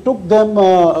 So it took them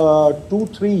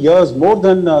 2-3 years, more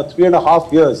than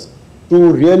 3.5 years,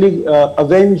 to really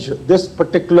avenge this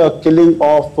particular killing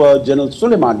of General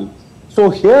Soleimani. So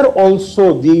here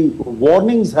also the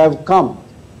warnings have come,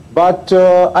 but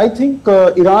I think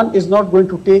Iran is not going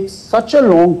to take such a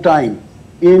long time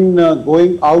in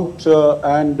going out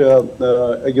and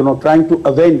trying to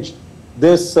avenge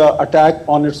this attack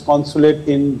on its consulate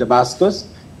in Damascus.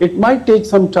 It might take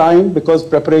some time because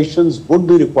preparations would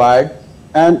be required,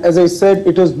 and as I said,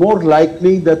 it is more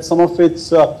likely that some of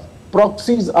its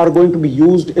proxies are going to be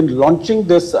used in launching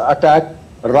this attack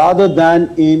rather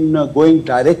than in going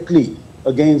directly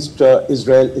against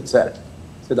Israel itself.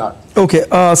 Siddharth. Okay,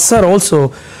 sir,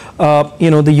 also,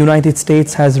 the United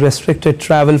States has restricted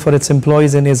travel for its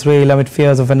employees in Israel amid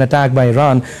fears of an attack by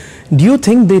Iran. Do you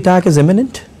think the attack is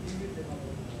imminent?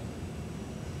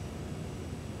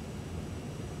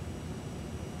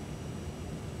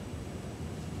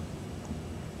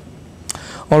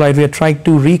 All right, we are trying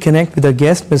to reconnect with our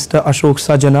guest, Mr. Ashok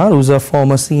Sajjanar, who's a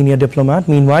former senior diplomat.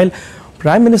 Meanwhile,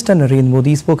 Prime Minister Narendra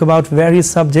Modi spoke about various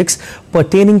subjects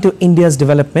pertaining to India's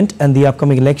development and the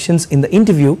upcoming elections in the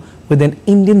interview with an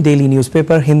Indian daily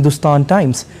newspaper, Hindustan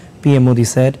Times. PM Modi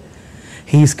said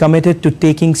he is committed to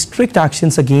taking strict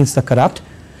actions against the corrupt.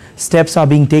 Steps are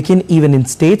being taken even in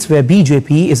states where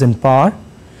BJP is in power.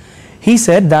 He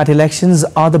said that elections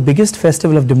are the biggest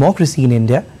festival of democracy in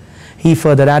India. He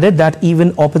further added that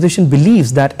even opposition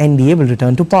believes that NDA will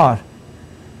return to power.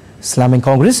 Slamming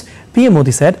Congress, PM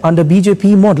Modi said under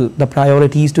BJP model, the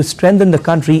priority is to strengthen the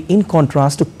country in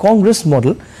contrast to Congress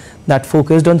model that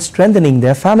focused on strengthening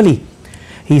their family.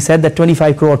 He said that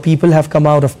 25 crore people have come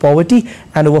out of poverty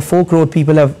and over 4 crore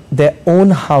people have their own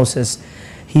houses.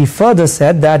 He further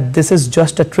said that this is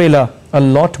just a trailer. A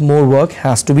lot more work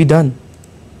has to be done.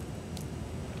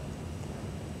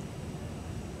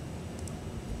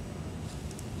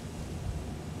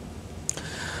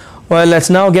 Well, let's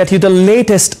now get you the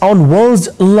latest on world's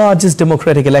largest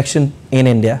democratic election in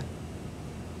India.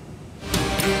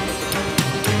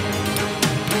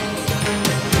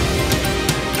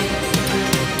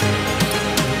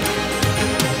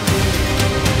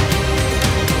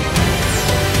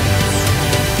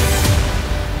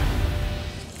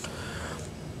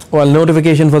 Well,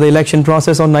 notification for the election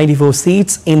process on 94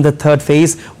 seats in the third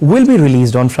phase will be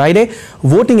released on Friday.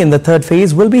 Voting in the third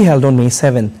phase will be held on May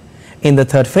 7. In the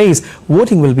third phase,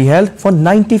 voting will be held for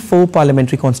 94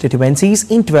 parliamentary constituencies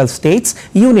in 12 states,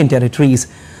 union territories.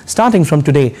 Starting from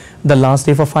today, the last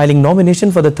day for filing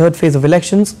nomination for the third phase of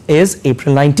elections is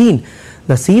April 19.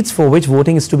 The seats for which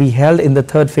voting is to be held in the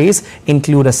third phase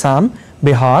include Assam,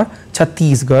 Bihar,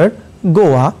 Chhattisgarh,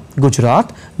 Goa,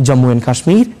 Gujarat, Jammu and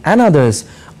Kashmir and others.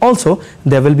 Also,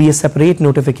 there will be a separate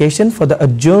notification for the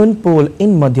adjourned poll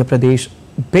in Madhya Pradesh,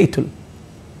 Baitul.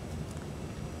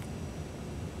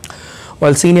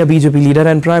 While senior BJP leader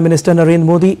and Prime Minister Narendra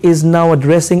Modi is now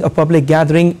addressing a public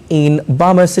gathering in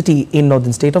Bamar city in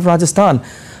northern state of Rajasthan.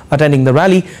 Attending the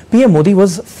rally, PM Modi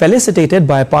was felicitated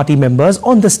by party members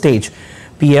on the stage.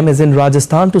 PM is in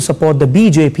Rajasthan to support the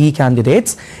BJP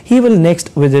candidates. He will next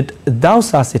visit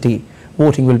Dausa city.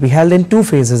 Voting will be held in 2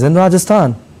 phases in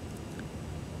Rajasthan.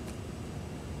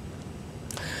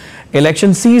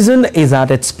 Election season is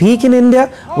at its peak in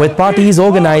India, with parties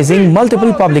organizing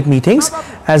multiple public meetings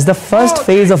as the first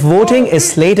phase of voting is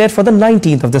slated for the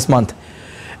 19th of this month.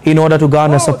 In order to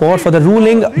garner support for the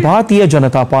ruling Bharatiya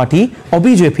Janata Party or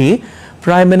BJP,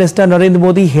 Prime Minister Narendra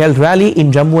Modi held rally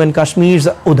in Jammu and Kashmir's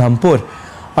Udhampur.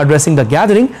 Addressing the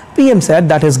gathering, PM said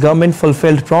that his government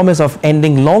fulfilled promise of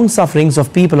ending long sufferings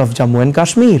of people of Jammu and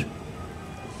Kashmir.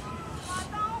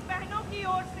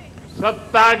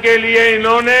 सत्ता के लिए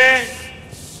इन्होंने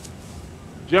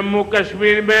जम्मू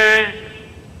कश्मीर में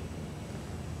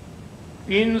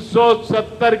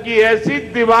 370 की ऐसी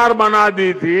दीवार बना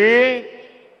दी थी,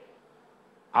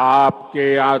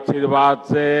 आपके आशीर्वाद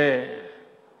से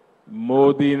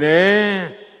मोदी ने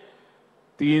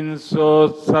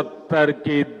 370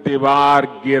 की दीवार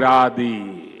गिरा दी।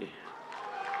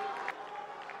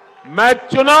 मैं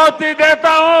चुनौती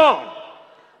देता हूं,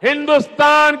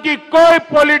 हिंदुस्तान की कोई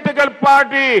पॉलिटिकल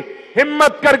पार्टी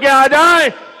हिम्मत करके आ जाए,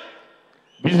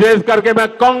 विशेष करके मैं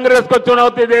कांग्रेस को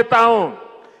चुनौती देता हूं,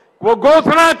 वो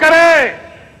घोषणा करे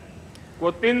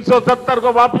वो 370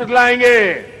 को वापस लाएंगे,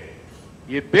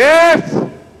 ये देश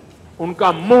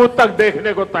उनका मुंह तक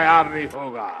देखने को तैयार नहीं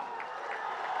होगा।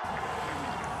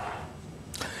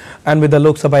 And with the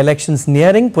Lok Sabha elections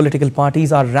nearing, political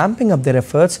parties are ramping up their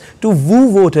efforts to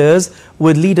woo voters,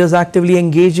 with leaders actively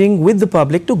engaging with the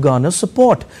public to garner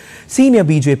support. Senior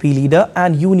BJP leader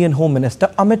and Union Home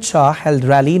Minister Amit Shah held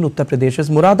rally in Uttar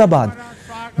Pradesh's Muradabad.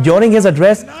 During his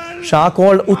address, Shah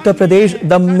called Uttar Pradesh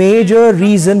the major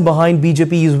reason behind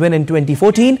BJP's win in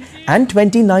 2014 and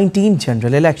 2019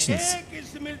 general elections.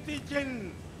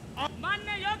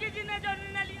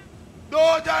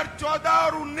 2014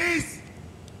 और 19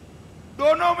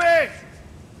 दोनों में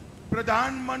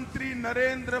प्रधानमंत्री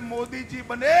नरेंद्र मोदी जी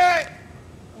बने,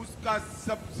 उसका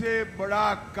सबसे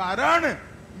बड़ा कारण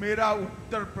मेरा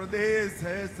उत्तर प्रदेश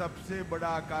है। सबसे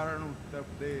बड़ा कारण उत्तर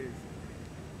प्रदेश।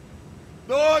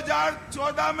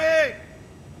 2014 में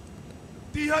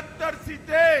 73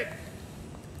 सीटें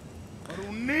और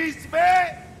 19 में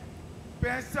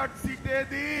 65 सीटें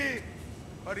दी,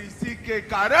 और इसी के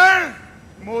कारण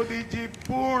मोदी जी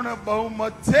पूर्ण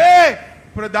बहुमत से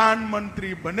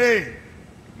प्रधानमंत्री बने।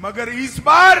 मगर इस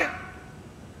बार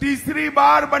तीसरी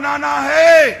बार बनाना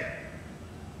है,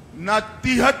 ना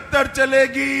 73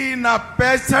 चलेगी ना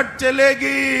 65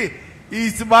 चलेगी,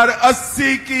 इस बार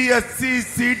 80 की 80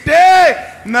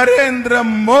 सीटें नरेंद्र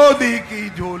मोदी की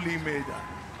झोली में जाए।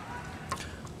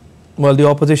 Well, the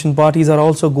opposition parties are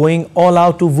also going all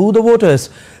out to woo the voters.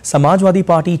 Samajwadi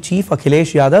Party chief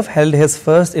Akhilesh Yadav held his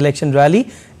first election rally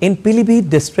in Pilibhit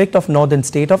district of northern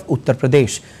state of Uttar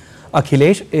Pradesh.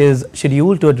 Akhilesh is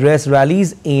scheduled to address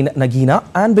rallies in Nagina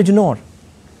and Bijnor.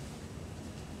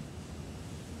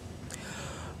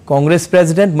 Congress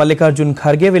President Mallikarjun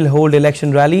Kharge will hold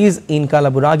election rallies in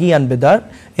Kalaburagi and Bidar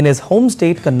in his home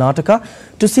state Karnataka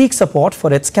to seek support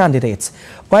for its candidates,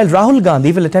 while Rahul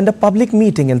Gandhi will attend a public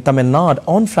meeting in Tamil Nadu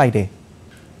on Friday.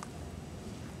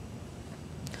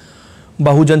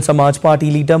 Bahujan Samaj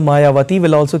Party leader Mayawati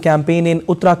will also campaign in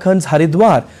Uttarakhand's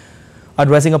Haridwar.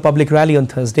 Addressing a public rally on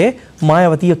Thursday,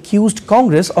 Mayawati accused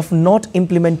Congress of not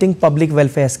implementing public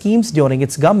welfare schemes during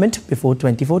its government before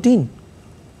 2014.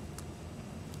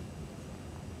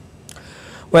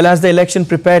 Well, as the election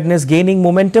preparedness gaining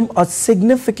momentum, a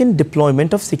significant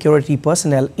deployment of security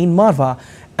personnel in Marwa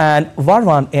and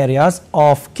Warwan areas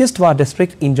of Kishtwar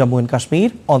district in Jammu and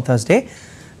Kashmir on Thursday,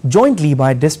 jointly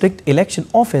by District Election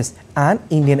Office and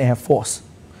Indian Air Force.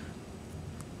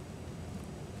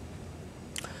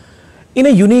 In a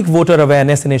unique voter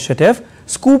awareness initiative,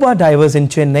 scuba divers in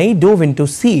Chennai dove into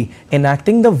sea,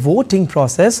 enacting the voting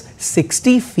process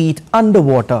 60 feet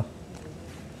underwater.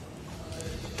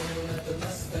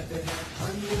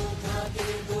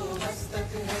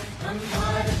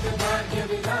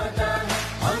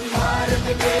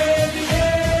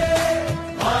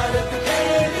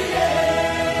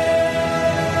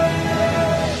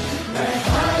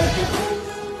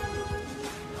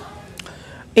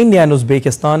 India and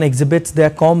Uzbekistan exhibits their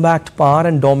combat power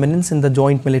and dominance in the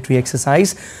joint military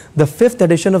exercise. The 5th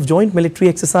edition of joint military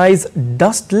exercise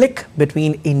Dust Lick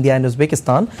between India and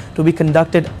Uzbekistan to be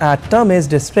conducted at Termez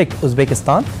district,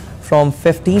 Uzbekistan from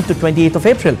 15th to 28th of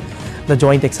April. The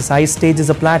joint exercise stage is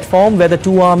a platform where the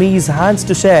two armies hands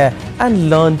to share and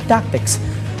learn tactics.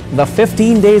 The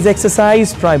 15 days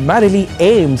exercise primarily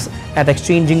aims at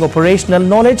exchanging operational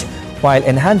knowledge while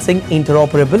enhancing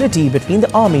interoperability between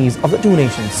the armies of the two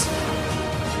nations.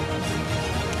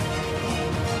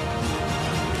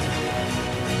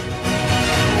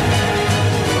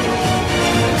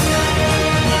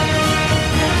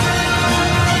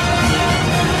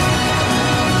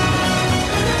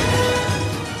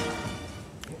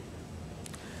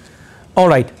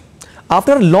 Alright,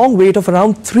 after a long wait of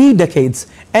around 3 decades,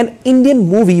 an Indian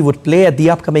movie would play at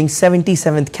the upcoming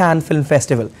 77th Cannes Film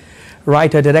Festival.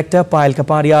 Writer-director Payal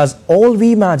Kapadia's All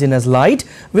We Imagine as Light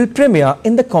will premiere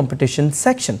in the competition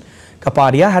section.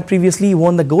 Kapadia had previously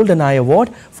won the Golden Eye Award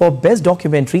for Best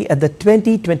Documentary at the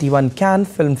 2021 Cannes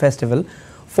Film Festival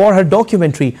for her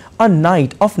documentary A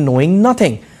Night of Knowing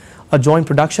Nothing. A joint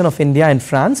production of India and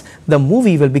France, the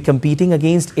movie will be competing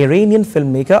against Iranian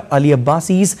filmmaker Ali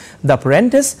Abbasi's The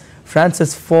Apprentice,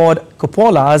 Francis Ford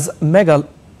Coppola's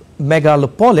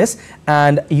Megalopolis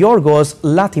and Yorgos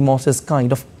Lanthimos'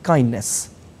 Kind of Kindness.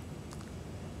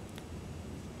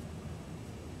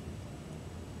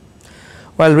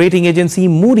 While rating agency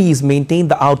Moody's maintained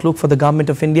the outlook for the Government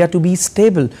of India to be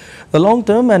stable, the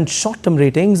long-term and short-term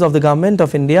ratings of the Government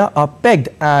of India are pegged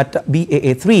at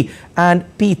Baa3 and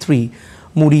P3.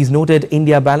 Moody's noted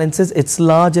India balances its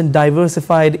large and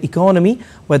diversified economy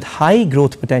with high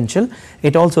growth potential.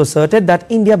 It also asserted that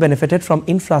India benefited from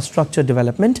infrastructure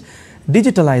development,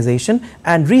 digitalization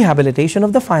and rehabilitation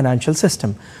of the financial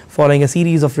system. Following a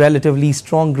series of relatively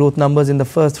strong growth numbers in the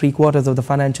first 3 quarters of the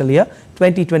financial year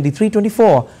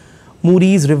 2023-24,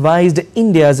 Moody's revised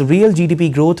India's real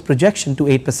GDP growth projection to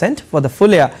 8% for the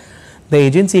full year. The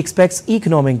agency expects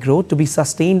economic growth to be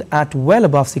sustained at well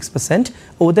above 6%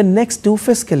 over the next 2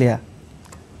 fiscal years.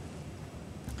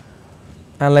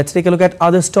 And let's take a look at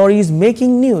other stories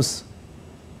making news.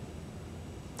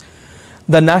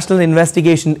 The National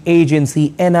Investigation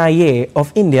Agency NIA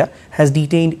of India has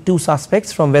detained 2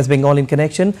 suspects from West Bengal in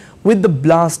connection with the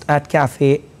blast at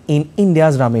cafe in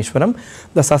India's Rameshwaram.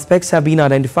 The suspects have been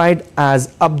identified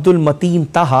as Abdul Mateen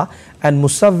Taha and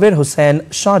Musawwir Hussain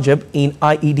Shajib in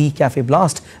IED cafe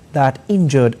blast that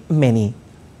injured many.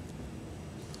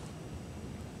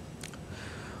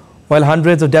 While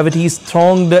hundreds of devotees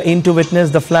thronged in to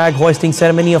witness the flag hoisting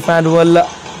ceremony of annual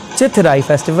Chitrai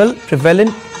festival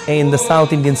prevalent in the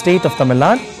South Indian state of Tamil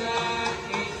Nadu.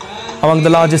 Among the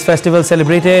largest festivals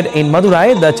celebrated in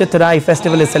Madurai, the Chitrai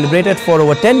festival is celebrated for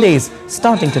over 10 days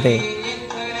starting today.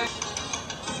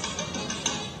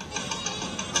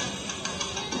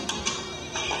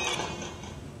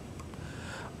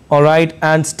 Alright,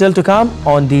 and still to come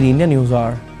on DD India News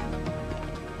Hour.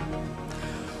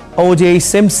 O.J.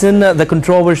 Simpson, the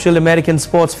controversial American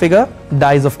sports figure,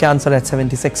 dies of cancer at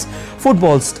 76.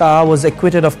 Football star was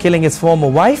acquitted of killing his former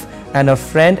wife and her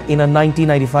friend in a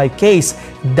 1995 case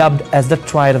dubbed as the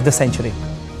trial of the century.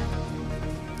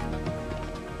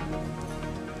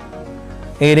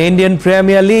 In Indian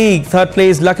Premier League, third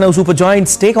placed Lucknow Super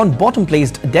Giants take on bottom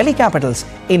placed Delhi Capitals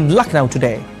in Lucknow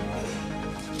today.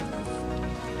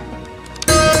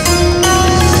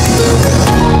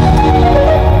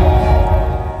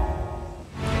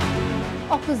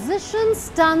 Opposition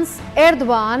stuns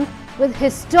Erdogan with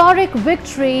historic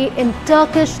victory in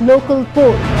Turkish local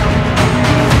poll.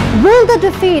 Will the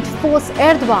defeat force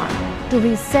Erdogan to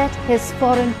reset his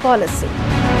foreign policy?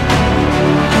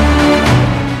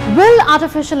 Will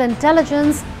artificial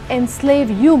intelligence enslave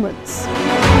humans?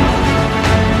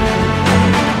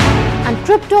 And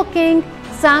crypto king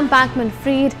Sam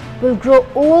Bankman-Fried will grow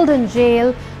old in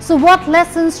jail. So what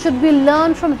lessons should we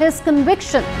learn from his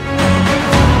conviction?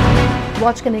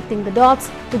 Watch Connecting the Dots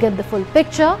to get the full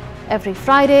picture every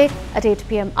Friday at 8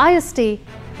 p.m. IST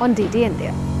on DD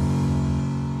India.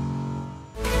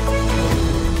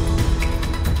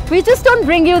 We just don't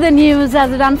bring you the news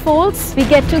as it unfolds. We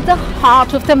get to the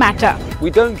heart of the matter. We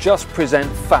don't just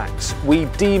present facts, we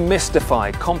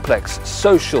demystify complex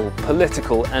social,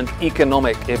 political and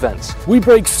economic events. We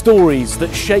break stories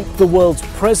that shape the world's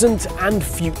present and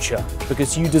future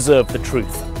because you deserve the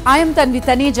truth. I am Tanvi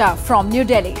Taneja from New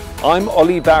Delhi. I'm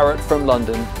Ollie Barrett from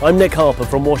London. I'm Nick Harper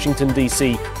from Washington,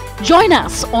 DC. Join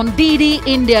us on DD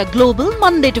India Global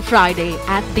Monday to Friday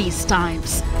at these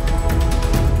times.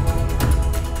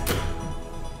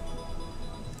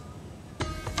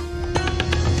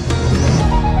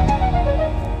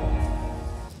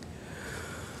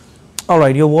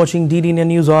 Alright, you're watching DD India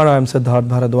News Hour. I'm Siddharth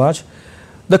Bharadwaj.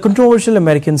 The controversial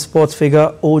American sports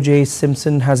figure O.J.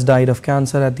 Simpson has died of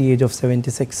cancer at the age of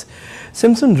 76.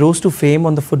 Simpson rose to fame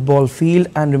on the football field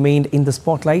and remained in the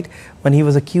spotlight when he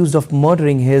was accused of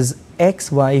murdering his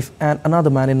ex-wife and another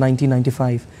man in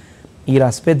 1995.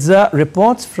 Ira Spitzer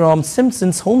reports from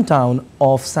Simpson's hometown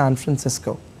of San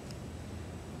Francisco.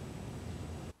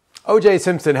 O.J.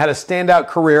 Simpson had a standout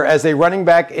career as a running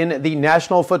back in the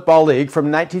National Football League from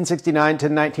 1969 to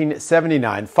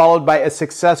 1979, followed by a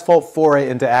successful foray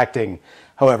into acting.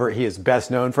 However, he is best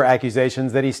known for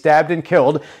accusations that he stabbed and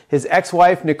killed his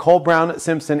ex-wife Nicole Brown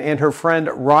Simpson and her friend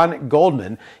Ron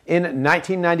Goldman in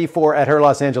 1994 at her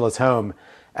Los Angeles home.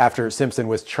 After Simpson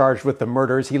was charged with the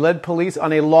murders, he led police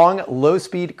on a long,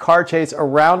 low-speed car chase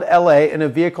around L.A. in a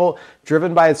vehicle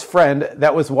driven by his friend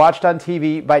that was watched on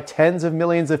TV by tens of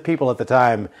millions of people at the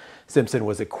time. Simpson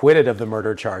was acquitted of the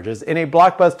murder charges in a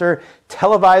blockbuster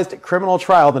televised criminal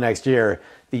trial the next year.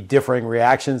 The differing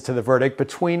reactions to the verdict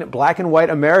between black and white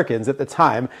Americans at the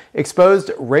time exposed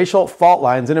racial fault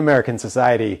lines in American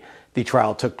society. The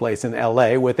trial took place in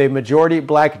L.A. with a majority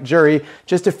black jury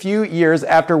just a few years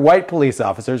after white police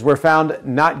officers were found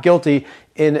not guilty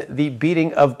in the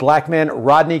beating of black man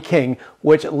Rodney King,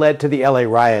 which led to the L.A.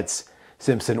 riots.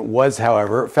 Simpson was,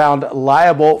 however, found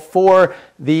liable for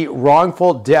the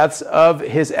wrongful deaths of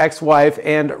his ex-wife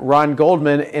and Ron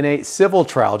Goldman in a civil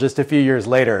trial just a few years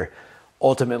later.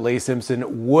 Ultimately,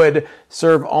 Simpson would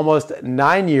serve almost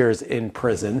 9 years in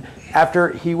prison after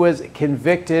he was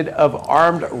convicted of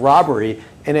armed robbery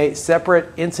in a separate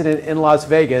incident in Las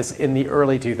Vegas in the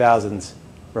early 2000s.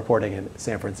 Reporting in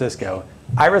San Francisco,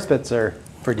 Ira Spitzer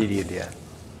for DD India.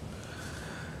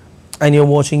 And you're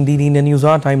watching DD India News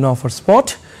Hour. Time now for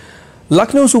sport.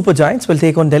 Lucknow Super Giants will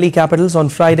take on Delhi Capitals on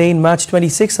Friday in match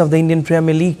 26 of the Indian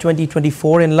Premier League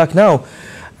 2024 in Lucknow.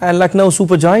 And Lucknow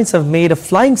Super Giants have made a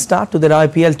flying start to their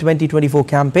IPL 2024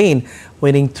 campaign,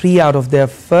 winning 3 out of their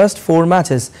first 4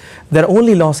 matches. Their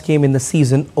only loss came in the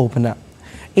season opener.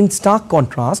 In stark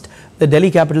contrast, the Delhi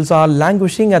Capitals are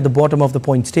languishing at the bottom of the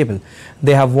points table.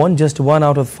 They have won just 1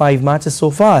 out of 5 matches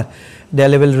so far.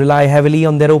 Delhi will rely heavily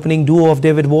on their opening duo of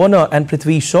David Warner and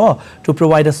Prithvi Shaw to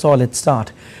provide a solid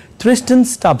start. Tristan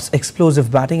Stubbs'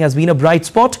 explosive batting has been a bright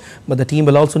spot, but the team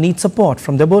will also need support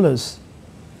from their bowlers.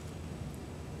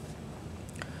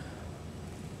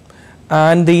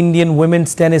 And the Indian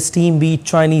women's tennis team beat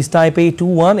Chinese Taipei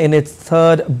 2-1 in its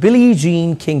third Billie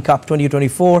Jean King Cup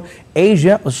 2024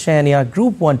 Asia-Oceania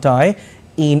Group 1 tie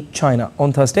in China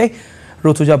on Thursday.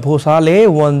 Rutuja Bhosale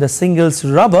won the singles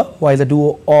rubber, while the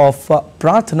duo of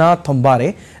Prarthana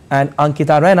Thombare and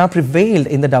Ankita Raina prevailed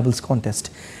in the doubles contest.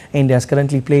 India is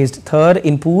currently placed third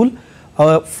in pool,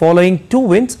 following 2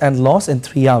 wins and loss in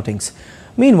 3 outings.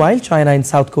 Meanwhile, China and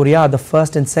South Korea are the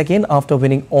first and second after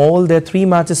winning all their 3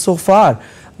 matches so far.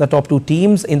 The top 2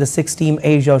 teams in the 6-team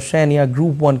Asia-Oceania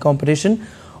Group 1 competition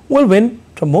will win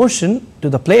promotion to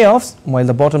the playoffs, while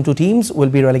the bottom 2 teams will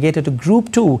be relegated to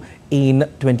Group 2 in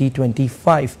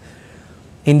 2025.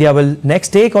 India will next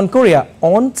take on Korea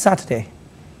on Saturday.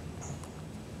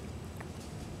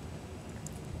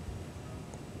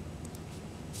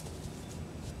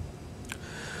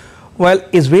 Well,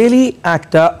 Israeli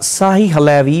actor Sahi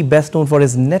Halavi, best known for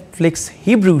his Netflix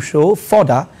Hebrew show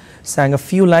Fodder, sang a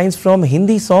few lines from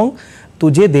Hindi song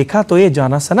Tujhe Dekha To Ye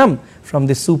Jana Sanam from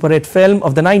the super hit film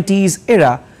of the 90s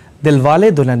era,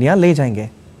 Dilwale Dulhaniya Le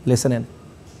Jayenge. Listen in.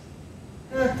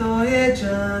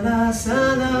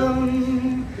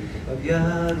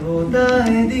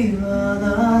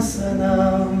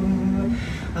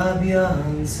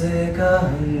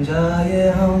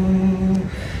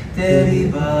 तेरी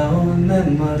बाहों में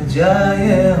मर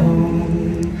जाए हूँ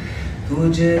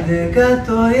तुझे देखा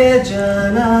तो ये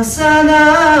जाना सनम.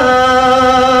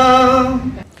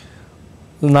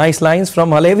 Nice lines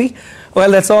from Halevi.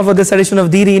 Well, that's all for this edition of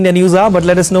DD India News Hour, but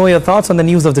let us know your thoughts on the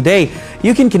news of the day.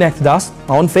 You can connect with us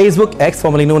on Facebook, X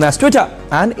formerly known as Twitter,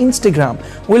 and Instagram.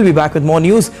 We'll be back with more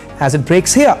news as it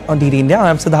breaks here on DD India.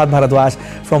 I'm Siddharth Bharadwaj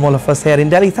from all of us here in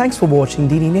Delhi. Thanks for watching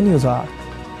DD India News Hour.